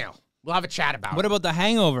them my email. We'll have a chat about it. What about the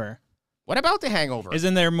hangover? What about the hangover?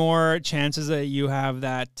 Isn't there more chances that you have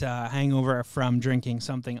that hangover from drinking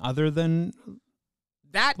something other than...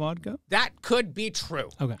 vodka? That could be true.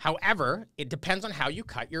 Okay. However, it depends on how you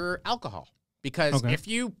cut your alcohol. Because if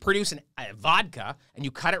you produce a vodka and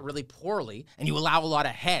you cut it really poorly and you allow a lot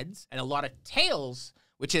of heads and a lot of tails,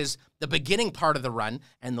 which is the beginning part of the run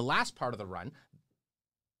and the last part of the run,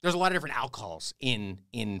 there's a lot of different alcohols in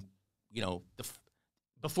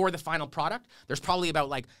before the final product. There's probably about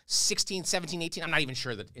like 16, 17, 18, I'm not even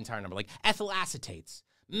sure the entire number, like ethyl acetates,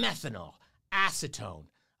 methanol, acetone.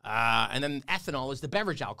 And then ethanol is the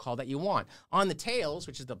beverage alcohol that you want. On the tails,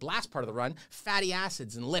 which is the last part of the run, fatty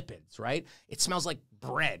acids and lipids, right? It smells like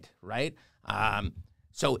bread, right?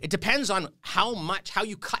 So it depends on how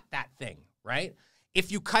you cut that thing, right?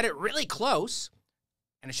 If you cut it really close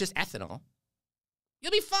and it's just ethanol,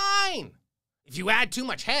 you'll be fine. If you add too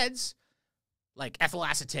much heads, like ethyl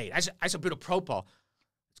acetate, isopropyl,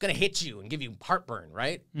 it's going to hit you and give you heartburn,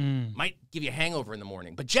 right? Might give you a hangover in the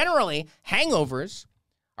morning. But generally, hangovers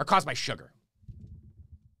are caused by sugar,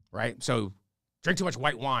 right? So drink too much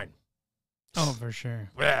white wine. Oh, for sure.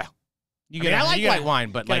 I like white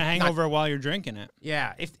wine, but like a hangover while you're drinking it.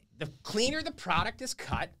 Yeah, if the cleaner the product is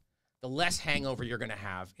cut, the less hangover you're going to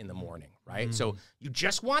have in the morning, right? So you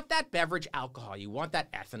just want that beverage alcohol. You want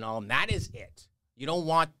that ethanol, and that is it. You don't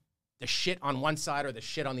want the shit on one side or the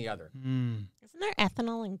shit on the other. Isn't there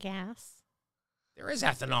ethanol in gas? There is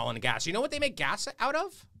ethanol in gas. You know what they make gas out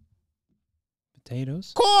of?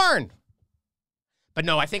 Potatoes? Corn. But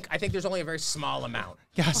no, I think there's only a very small amount.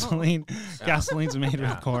 Gasoline. Gasoline's made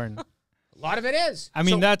with corn. A lot of it is. I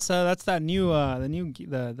mean, that's that new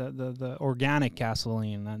the organic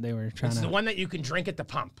gasoline that they were trying it's to. the one that you can drink at the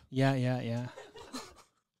pump. Yeah.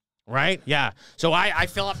 Right? Yeah. So I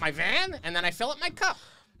fill up my van and then I fill up my cup.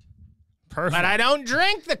 Perfect. But I don't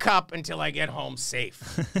drink the cup until I get home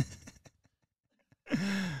safe.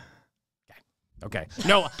 Okay.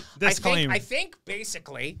 No, I think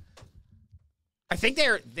basically,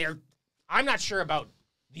 they're I'm not sure about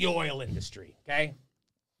the oil industry, okay?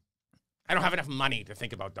 I don't have enough money to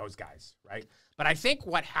think about those guys, right? But I think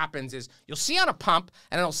what happens is you'll see on a pump,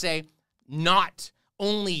 and it'll say not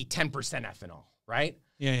only 10% ethanol, right?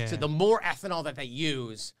 Yeah. So the more ethanol that they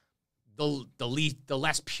use, the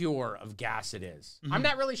less pure of gas it is. Mm-hmm. I'm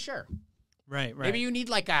not really sure. Right. Maybe you need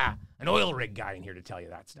like an oil rig guy in here to tell you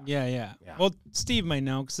that stuff. Yeah. Well, Steve might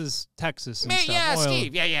know because it's Texas and stuff. Yeah, Oil.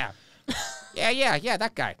 Steve. Yeah. yeah,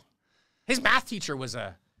 that guy. His math teacher was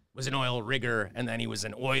an oil rigger, and then he was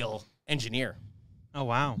an oil engineer. Oh,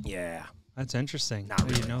 wow. Yeah. That's interesting. Not How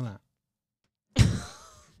do you really. know that?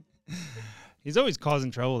 He's always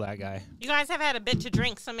causing trouble, that guy. You guys have had a bit to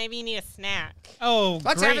drink, so maybe you need a snack. Oh,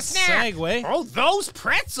 Let's great have a snack. segue. Oh, those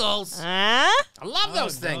pretzels. Huh? I love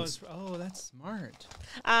those things. That's smart.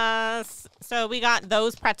 So we got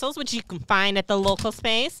those pretzels, which you can find at the local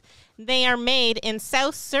space. They are made in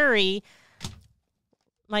South Surrey,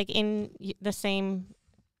 like in the same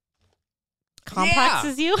complex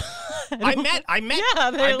as you. I met.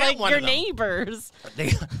 Yeah, they're I met like one your of them. neighbors.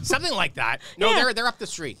 Something like that. No, Yeah. they're up the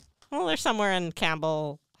street. Well, they're somewhere in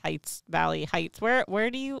Campbell Heights, Valley Heights. Where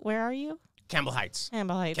are you? Campbell Heights.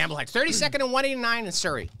 Campbell Heights. 32nd and 189 in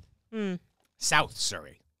Surrey. South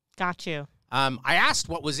Surrey. Got you. I asked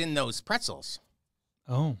what was in those pretzels.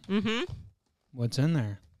 Oh. Mm-hmm. What's in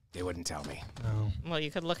there? They wouldn't tell me. Oh. Well, you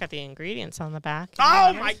could look at the ingredients on the back.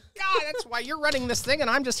 Oh my God! That's why you're running this thing, and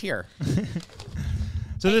I'm just here.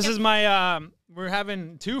 So this is my, we're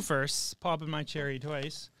having two firsts, popping my cherry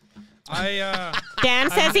twice. Dan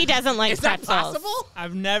says he doesn't like Is that pretzels. possible?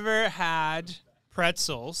 I've never had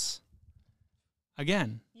pretzels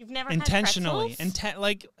again. You've never Intentionally. had pretzels?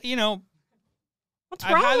 Like, you know, What's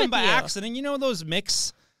I've wrong had them with by you? accident. You know those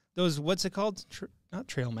what's it called? Not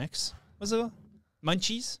trail mix. What's it called?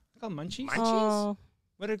 Munchies? Called munchies? Oh.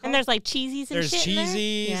 What are it called? And there's like cheesies and There's shit in there?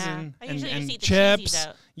 cheesies Yeah. and, I usually and just eat the chips. cheesies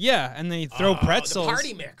out. Yeah, and they throw pretzels. The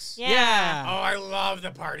party mix. Yeah. Oh, I love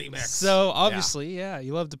the party mix. So obviously, yeah,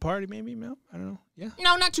 you love to party, maybe? No, I don't know. Yeah.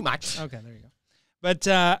 No, not too much. Okay, there you go. But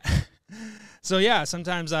so yeah,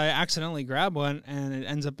 sometimes I accidentally grab one and it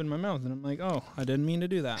ends up in my mouth, and I'm like, oh, I didn't mean to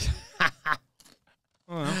do that.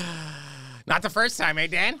 Oh, well. Not the first time, eh,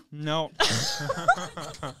 Dan? No,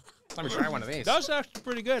 Let me try one of these. that's actually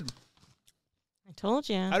pretty good. I told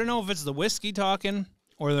you. I don't know if it's the whiskey talking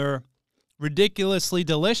or they're ridiculously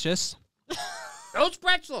delicious. Those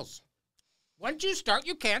pretzels. Once you start,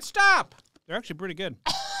 you can't stop. They're actually pretty good.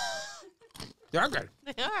 They're good.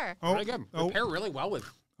 They are. Really good. They pair really well with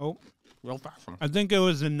Oh, real fashion. I think it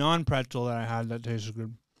was the non-pretzel that I had that tasted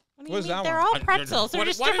good. What do What's you mean? that They're one? all pretzels. They're What-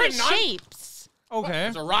 just what are different they not? shapes. Okay.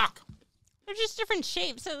 It's a rock. They're just different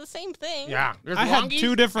shapes. They're the same thing. Yeah. There's I had longies,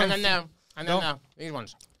 two different- And then these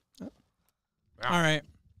ones. All right.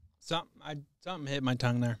 Something hit my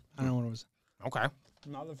tongue there. I don't know what it was. Okay.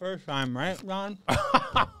 Not the first time, right, Ron?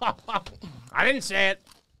 I didn't say it.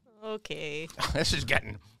 Okay. This is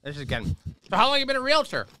getting. So how long have you been a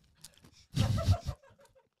realtor?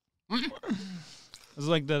 It's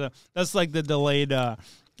like that's like the delayed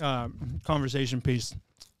conversation piece.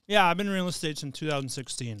 Yeah, I've been in real estate since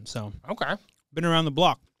 2016, so Okay. been around the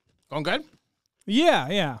block. Going good?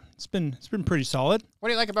 Yeah. It's been pretty solid. What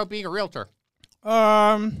do you like about being a realtor?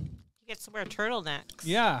 He gets to wear turtlenecks.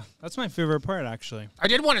 Yeah, that's my favorite part actually. I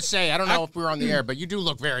did want to say, I don't know if we were on the air, but you do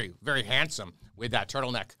look very, very handsome with that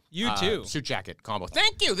turtleneck. You too. Suit jacket combo.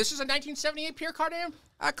 Thank you. This is a 1978 Pierre Cardin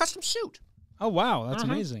custom suit. Oh wow, that's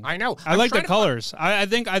amazing. I know. I I'm like the trying to colors. I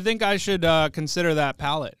think I should consider that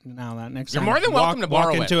palette now. That next You're time more than welcome to borrow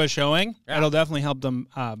walk it. into a showing, Yeah. it'll definitely help them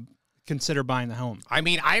consider buying the home. I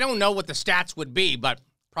mean, I don't know what the stats would be, but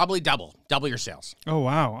probably double your sales. Oh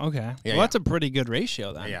wow, okay. Yeah, Well, that's a pretty good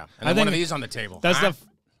ratio then. Yeah. I And then one think of these on the table. that's Huh?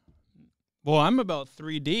 Well, I'm about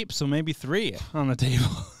 3 deep, so maybe 3 on the table.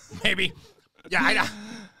 Maybe. Yeah, I know.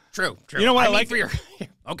 True. You know what I mean, like- for your.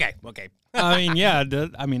 Okay. I mean, yeah.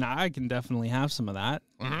 I can definitely have some of that.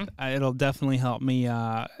 It'll definitely help me.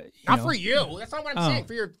 Not for you. That's not what I'm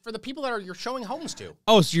saying. For the people that you're showing homes to.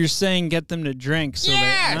 Oh, so you're saying get them to drink? So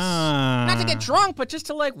Yes. They, Not to get drunk, but just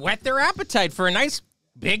to like whet their appetite for a nice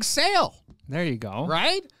big sale. There you go.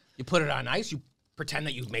 Right? You put it on ice. You pretend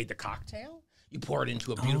that you've made the cocktail. You pour it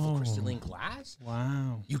into a beautiful crystalline glass.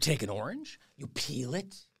 Wow. You take an orange. You peel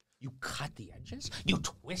it. You cut the edges. You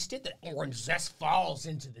twist it. The orange zest falls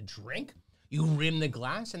into the drink. You rim the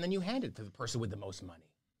glass, and then you hand it to the person with the most money.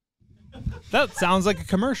 That sounds like a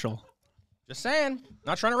commercial. Just saying.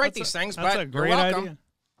 Not trying to write these things, That's but a great you're welcome. idea.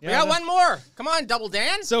 We got one more. Come on, Double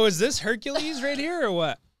Dan. So is this Hercules right here or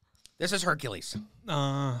what? This is Hercules.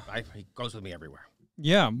 He goes with me everywhere.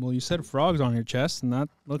 Yeah. Well, you said frogs on your chest, and that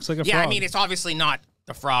looks like a Yeah, frog. I mean, it's obviously not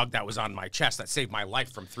the frog that was on my chest that saved my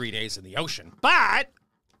life from 3 days in the ocean. But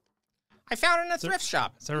I found it in a thrift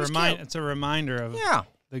shop. It's a reminder of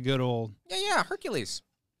the good old. Yeah, Hercules.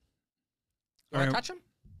 You want to touch him?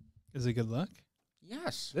 Is it good luck?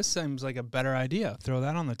 Yes. This seems like a better idea. Throw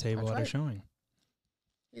that on the table That's at right. a showing.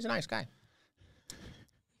 He's a nice guy.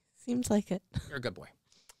 Seems like it. You're a good boy.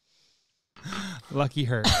 Lucky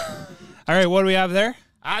her. All right, what do we have there?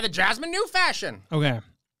 The Jasmine New Fashion. Okay.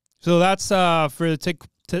 So that's for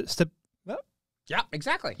the Yeah,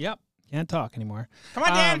 exactly. Yep. Can't talk anymore. Come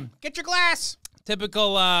on, Dan. Get your glass.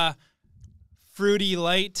 Typical fruity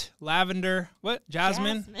light lavender. What?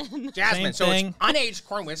 Jasmine? Jasmine. Same So thing. it's unaged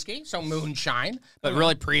corn whiskey, so moonshine, but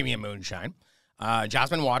really premium moonshine.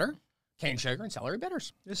 Jasmine water, cane sugar, and celery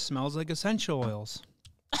bitters. This smells like essential oils.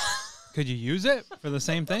 Could you use it for the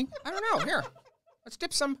same thing? I don't know. Here, let's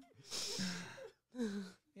dip some.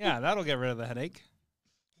 Yeah, that'll get rid of the headache.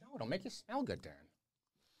 No, it'll make you smell good, Darren.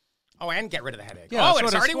 Oh, and get rid of the headache. Yeah, oh, that's it's what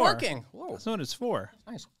it's already for. working. Whoa. That's what it's for.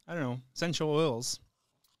 Nice. I don't know. Essential oils.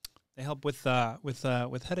 They help with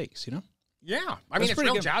headaches, you know? Yeah. I mean, it's pretty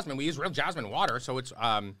real good. jasmine. We use real jasmine water, so it's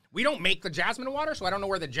we don't make the jasmine water, so I don't know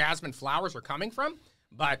where the jasmine flowers are coming from,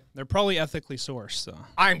 but They're probably ethically sourced, so.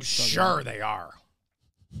 I'm sure they are.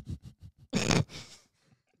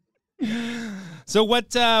 So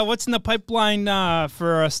what's in the pipeline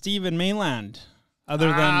for Steve in Mainland,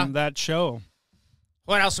 other than that show?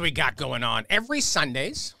 What else do we got going on? Every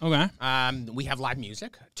Sundays, Okay. we have live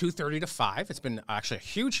music, 2:30 to 5. It's been actually a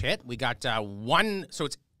huge hit. We got one, so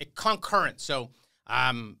it's concurrent. So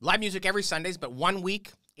live music every Sundays, but 1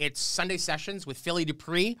 week it's Sunday sessions with Philly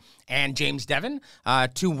Dupree and James Devon,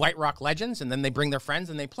 two White Rock legends, and then they bring their friends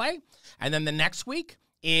and they play. And then the next week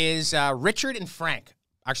is Richard and Frank,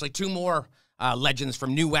 actually two more legends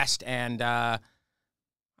from New West and I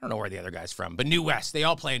don't know where the other guy's from, but New West. They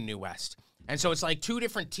all play in New West. And so it's like two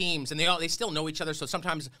different teams, and they still know each other. So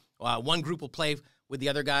sometimes one group will play with the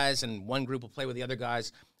other guys, and one group will play with the other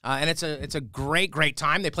guys. And it's a great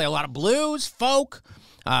time. They play a lot of blues, folk.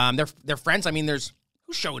 They're friends. I mean,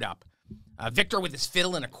 who showed up? Victor with his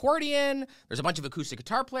fiddle and accordion. There's a bunch of acoustic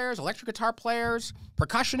guitar players, electric guitar players,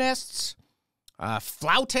 percussionists,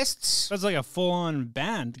 flautists. That's like a full-on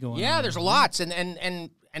band going on. Yeah, there's lots, and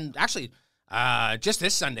actually, just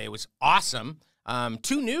this Sunday was awesome.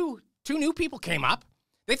 Two new people came up.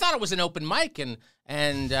 They thought it was an open mic, and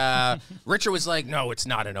Richard was like, "No, it's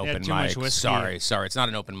not an open too much mic. whiskey. Sorry, it's not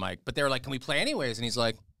an open mic." But they were like, "Can we play anyways?" And he's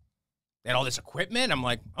like, "They had all this equipment." I'm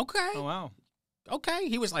like, "Okay, Oh, wow. okay."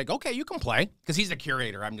 He was like, "Okay, you can play," because he's the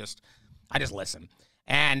curator. I just listen.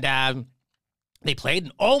 And they played,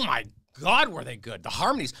 and oh my God, were they good? The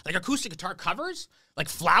harmonies, like acoustic guitar covers, like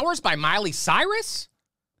 "Flowers" by Miley Cyrus.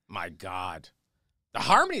 My God, the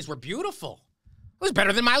harmonies were beautiful. It was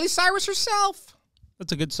better than Miley Cyrus herself.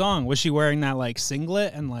 That's a good song. Was she wearing that like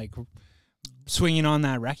singlet and like swinging on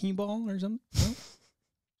that wrecking ball or something? No?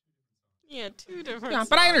 Yeah, two different. Yeah,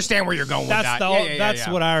 but I understand where you're going with that. That's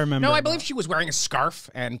what I remember. No, I believe she was wearing a scarf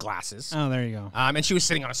and glasses. Oh, there you go. And she was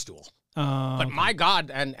sitting on a stool. But Okay. my God,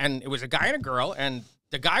 and it was a guy and a girl, and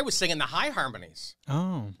the guy was singing the high harmonies,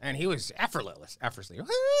 Oh. and he was effortlessly.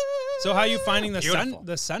 So how are you finding Beautiful.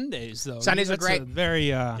 the Sundays though? Sundays are That's great. a very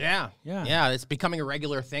Yeah. Yeah. It's becoming a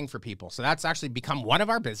regular thing for people. So that's actually become one of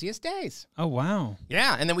our busiest days. Oh wow.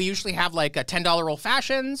 Yeah, and then we usually have like a $10 old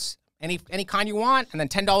fashions, any kind you want, and then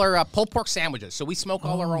 $10 pulled pork sandwiches. So we smoke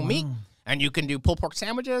all our own meat, and you can do pulled pork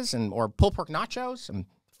sandwiches or pulled pork nachos, and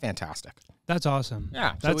fantastic. That's awesome.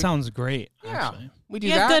 Yeah, so That we- soun's great. Yeah, Actually. we do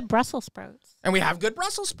You that, have good Brussels sprouts. and we have good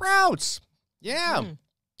Brussels sprouts. Yeah,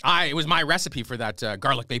 it was my recipe for that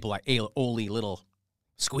garlic maple aioli little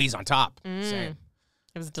squeeze on top. Same.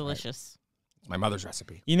 It was delicious. It's my mother's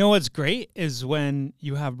recipe. You know what's great is when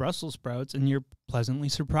you have Brussels sprouts and you're pleasantly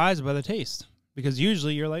surprised by the taste. Because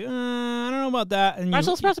usually you're like, I don't know about that. And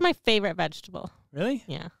Brussels sprouts are my favorite vegetable. Really?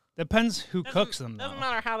 Yeah. Depends who cooks them, though. Doesn't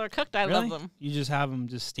matter how they're cooked. I Really? love them. You just have them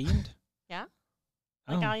just steamed? Yeah.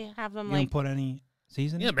 Oh. Like I have them You like don't put any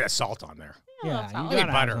seasoning? Need a bit of salt on there. Yeah, salt. you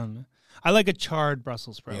gotta have butter. some. I like a charred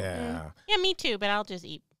Brussels sprout. Yeah, Yeah, me too. But I'll just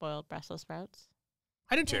eat boiled Brussels sprouts.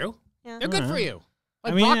 I do too. Yeah. They're good for Alright. you.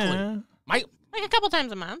 Like I mean, broccoli. yeah. Like a couple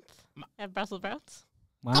times a month. I have Brussels sprouts.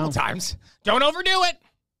 Wow. Couple times. Don't overdo it.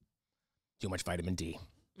 Too much vitamin D.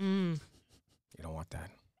 Mm. You don't want that.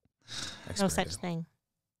 No such Experience. thing.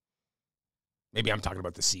 Maybe I'm talking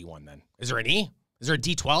about the C one then. Is there an E? Is there a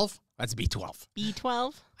D12? That's B12.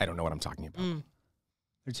 B12. I don't know what I'm talking about. Mm.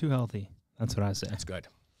 They're too healthy. That's what I say. That's good.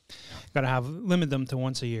 Gotta limit them to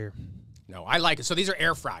once a year. No, I like it. So these are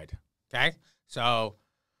air fried. Okay? So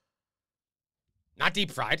not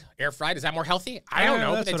deep fried. Air fried. Is that more healthy? I don't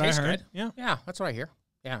know, but That's they what I taste heard. good. Yeah. Yeah, that's what I hear.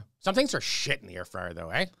 Yeah. Some things are shit in the air fryer though,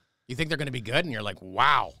 eh? You think they're gonna be good and you're like,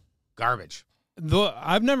 wow, Garbage.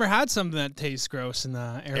 I've never had something that tastes gross in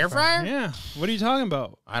the Air fryer? Yeah. What are you talking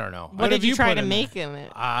about? I don't know. What did have you you try put to in make in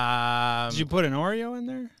it? Did you put an Oreo in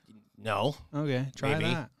there? No. Okay, try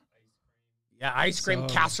Maybe. that. Yeah, ice cream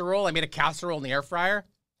casserole. I made a casserole in the air fryer.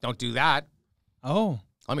 Don't do that. Oh.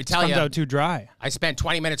 Let me tell Comes you. out too dry. I spent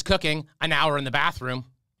 20 minutes cooking, an hour in the bathroom.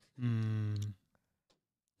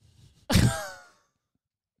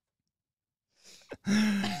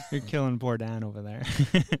 You're killing poor Dan over there.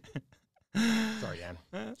 Sorry,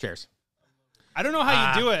 Dan. Cheers. I don't know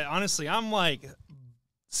how you do it. Honestly, I'm like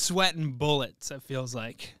sweating bullets, it feels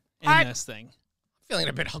like, in this thing. Feeling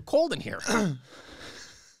a bit cold in here.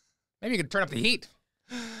 Maybe you could turn up the heat.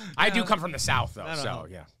 I do come from the south, though, so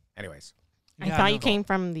yeah. Anyways. I thought you came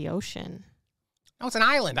from the ocean. No, it's an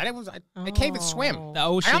island. I can't even swim. The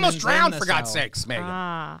ocean I almost is drowned, in for the God's south. sakes, Megan.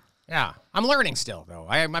 Ah. Yeah. I'm learning still, though.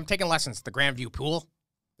 I'm taking lessons at the Grandview pool.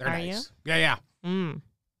 They're Are nice. You? Yeah. Mm.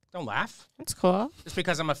 Don't laugh. That's cool. Just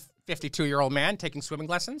because I'm a 52-year-old man taking swimming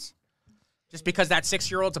lessons? Just because that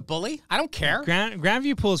 6-year-old's a bully? I don't care.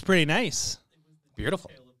 Grandview Pool is pretty nice.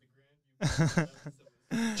 Beautiful. Do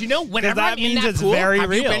you know whenever that I'm in means that it's pool, very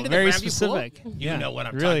have you real, been to the very Grandview specific. Pool? Yeah, You know what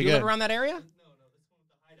I'm really talking. You live good. around that area?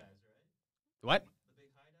 What?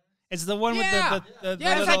 It's the one Yeah. with the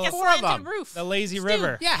Yeah, there's little, like 4 of them. Roof. the lazy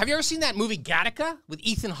river. Yeah, have you ever seen that movie Gattaca with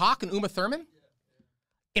Ethan Hawke and Uma Thurman?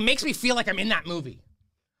 It makes me feel like I'm in that movie.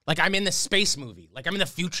 Like I'm in the space movie. Like I'm in the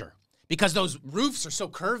future. Because those roofs are so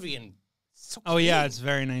curvy and so Oh yeah, clean. it's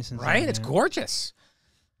very nice inside. Right? It's yeah. gorgeous.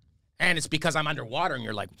 And it's because I'm underwater and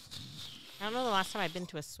you're like, I don't know the last time I've been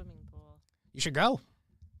to a swimming pool. you should go.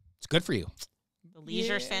 It's good for you. The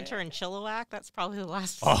Leisure Center in 𝐏𝐿𝐴𝐥. That's probably the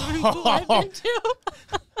last Oh. swimming pool I've been to.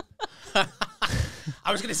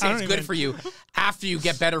 I was going to say I it's don't good even- for you after you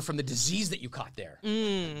get better from the disease that you caught there.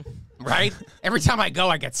 Mm. Right? Every time I go,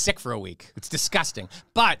 I get sick for a week. It's disgusting.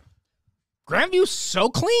 But Grandview's so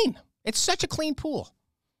clean. It's such a clean pool.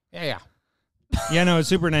 Yeah. Yeah, no, it's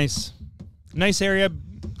super nice. Nice area.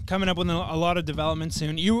 Coming up with a lot of development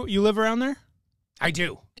soon. You live around there? I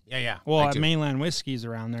do. Yeah. Well, I do. Mainland Whiskey's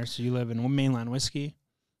around there, so you live in Mainland Whiskey.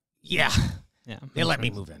 Yeah. Yeah, They let me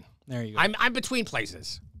move in. There you go. I'm between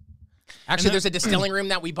places. Actually, there's a distilling room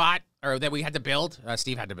that we bought, or that we had to build.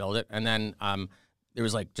 Steve had to build it. And then there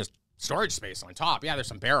was like just storage space on top. Yeah, there's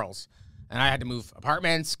some barrels. And I had to move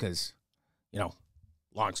apartments because,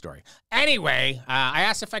 long story. Anyway, I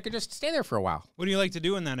asked if I could just stay there for a while. What do you like to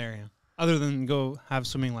do in that area, other than go have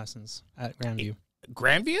swimming lessons at Grandview?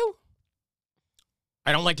 Grandview?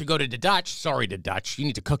 I don't like to go to the Dutch. Sorry, the Dutch. You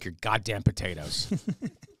need to cook your goddamn potatoes.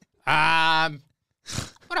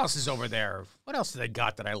 What else is over there? What else do they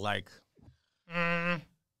got that I like?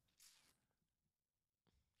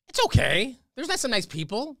 It's okay. There's not some nice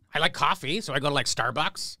people. I like coffee, so I go to like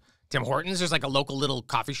Starbucks, Tim Hortons. There's like a local little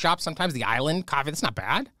coffee shop. Sometimes the Island coffee. That's not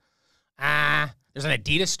bad. There's an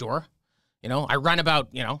Adidas store. I run about,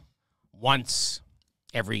 once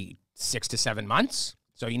every 6 to 7 months.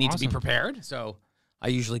 So you need to be prepared. So I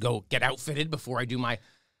usually go get outfitted before I do my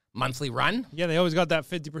monthly run. Yeah, they always got that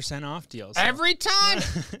 50% off deal. So. Every time.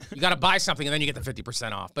 You got to buy something and then you get the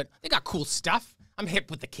 50% off. But they got cool stuff. I'm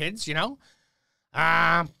hip with the kids,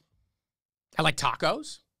 I like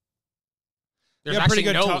tacos. There's Yeah, actually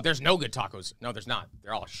pretty good there's no good tacos. No, there's not.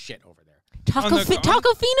 They're all shit over there.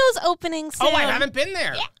 Tacofino's opening soon. Oh, I haven't been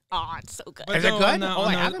there. Yeah. Oh, it's so good. But Is it no, good? On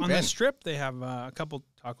I haven't on been. the strip, they have a couple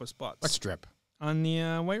taco spots. What strip? On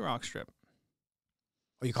the White Rock strip.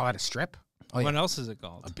 Oh, you call that a strip? Oh, What yeah. else is it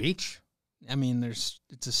called? A beach? I mean, there's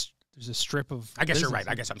a strip of. I guess you're right.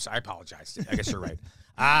 businesses. I apologize. I guess you're right.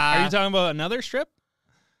 Are you talking about another strip?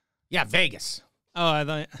 Yeah, Vegas. Oh, I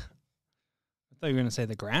thought you were gonna say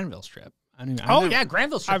the Granville strip. Yeah,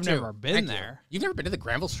 Granville Strip. I've too. never been Thank you. there. You've never been to the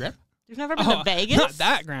Granville Strip? You've never been to Vegas? Not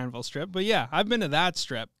that Granville strip, but yeah, I've been to that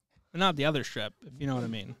strip, but not the other strip. If you know what I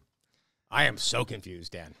mean. I am so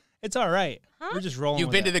confused, Dan. It's all right. Huh? We're just rolling. You've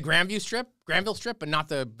with been it. to the Granville Strip, but not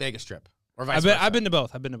the Vegas Strip, or vice I've versa. been to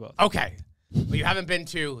both. I've been to both. Okay, but you haven't been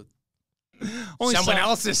to Only someone some.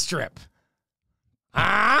 else's strip.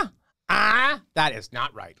 That is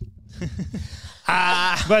not right.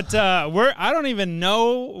 But I don't even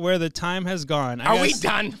know where the time has gone. Are we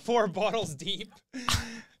done? 4 bottles deep.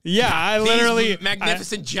 Yeah, I literally These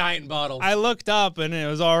magnificent giant bottles. I looked up and it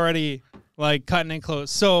was already like cutting it close.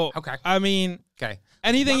 So Okay. I mean, Okay.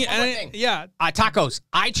 anything. One more thing. Yeah, Tacos.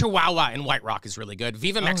 𝐿𝐴𝐿𝐴 in White Rock is really good.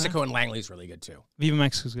 Viva Mexico and Langley is really good too. Viva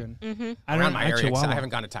Mexico's good. Mm-hmm. I Around my area, 'cause Chihuahua. I haven't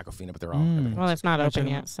gone to Tacofina, but they're all Well, it's not open check 'em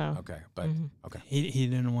yet, so. okay. But okay. He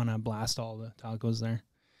didn't want to blast all the tacos there.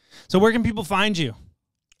 So where can people find you?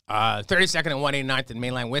 32nd and 189th in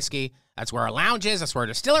Mainland Whiskey. That's where our lounge is. That's where our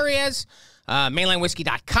distillery is.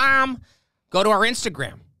 Mainlandwhiskey.com. Go to our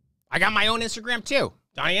Instagram. I got my own Instagram too.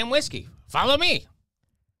 Donny M Whiskey. Follow me.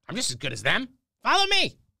 I'm just as good as them. Follow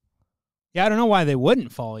me. Yeah, I don't know why they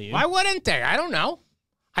wouldn't follow you. Why wouldn't they? I don't know.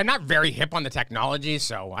 I'm not very hip on the technology,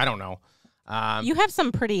 so I don't know. You have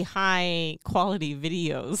some pretty high quality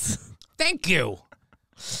videos. Thank you.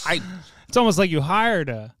 It's almost like you hired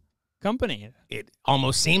a company. It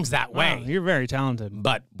almost seems that way. Wow, you're very talented.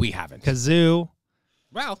 But we haven't. Kazoo.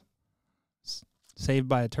 Well. Saved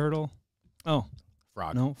by a Turtle. Oh.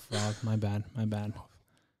 Frog. No, frog. My bad.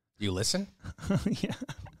 You listen? Yeah.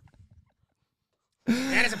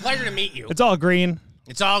 Man, it's a pleasure to meet you. It's all green.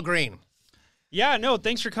 It's all green. Yeah, no,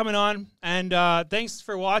 thanks for coming on. And thanks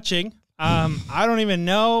for watching. I don't even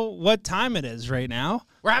know what time it is right now.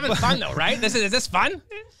 We're having fun, though, right? Is this fun?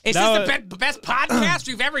 Is this the best podcast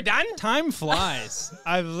you've ever done? Time flies.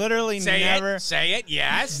 I've literally never... Say it,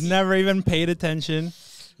 yes. Never even paid attention.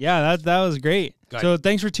 Yeah, that was great. Good. So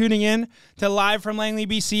thanks for tuning in to Live from Langley,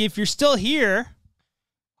 BC. If you're still here,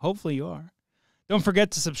 hopefully you are, don't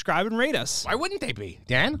forget to subscribe and rate us. Why wouldn't they be,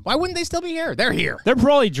 Dan? Why wouldn't they still be here? They're here. They're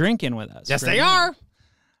probably drinking with us. Yes, right they now. are.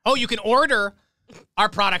 Oh, you can order our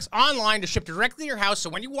products online to ship directly to your house. So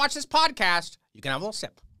when you watch this podcast, you can have a little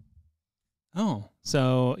sip. Oh,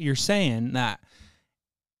 so you're saying that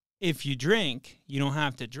if you drink, you don't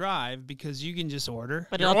have to drive because you can just order.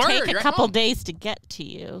 But Your it'll order, take a you're at couple home. days to get to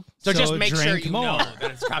you. So just make sure drink you more. know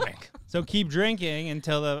that it's coming. So keep drinking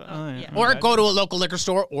until the... yeah. Or go to a local liquor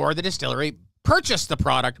store or the distillery, purchase the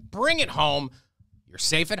product, bring it home. You're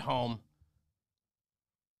safe at home.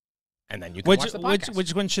 And then you can watch the podcast.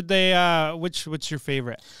 Which one should they... What's your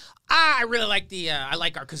favorite? I really like I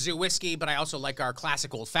like our 𝐏𝐻𝐸 whiskey, but I also like our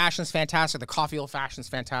classic old fashioned's fantastic. The coffee old fashioned's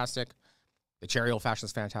fantastic. The cherry old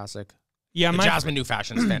fashioned's fantastic. Yeah, The jasmine new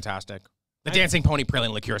fashion is fantastic. The dancing pony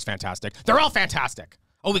praline liqueur is fantastic. They're all fantastic.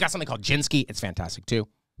 Oh, we got something called 𝐏𝐸𝐴𝐸. It's fantastic too.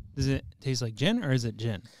 Does it taste like gin or is it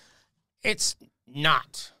gin? It's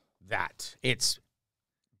not that. It's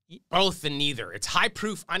both and neither. It's high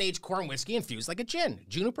proof unaged corn whiskey infused like a gin.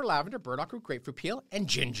 Juniper, lavender, burdock root, grapefruit peel, and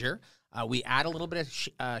ginger. We add a little bit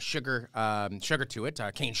of sugar to it,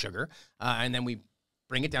 cane sugar, and then we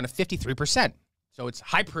bring it down to 53%. So it's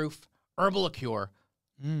high proof, herbal liqueur,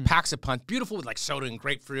 packs a punch, beautiful with like soda and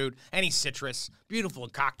grapefruit, any citrus, beautiful in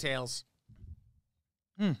cocktails.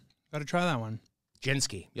 Got to try that one.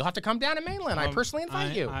 𝐏𝐸𝐴𝐸. You'll have to come down to Mainland. I personally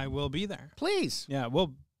invite you. I will be there. Please. Yeah,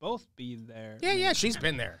 we'll both be there. Yeah, she's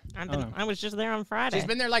been there. I was just there on Friday. She's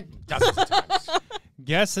been there like dozens of times.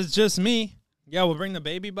 Guess it's just me. Yeah, we'll bring the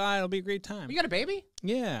baby by. It'll be a great time. You got a baby?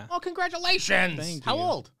 Yeah. Oh, congratulations. Thank How you.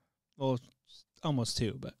 old? Well, almost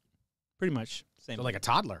 2, but pretty much same. So like a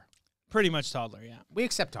toddler. Pretty much toddler, yeah. We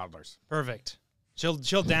accept toddlers. Perfect.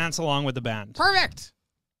 She'll dance along with the band. Perfect.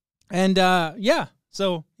 And yeah.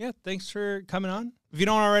 So, yeah, thanks for coming on. If you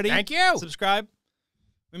don't already, Thank you. subscribe.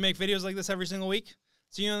 We make videos like this every single week.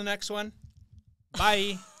 See you in the next one.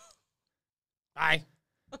 Bye. Bye.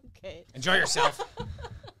 Okay. Enjoy yourself. Are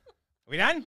we done?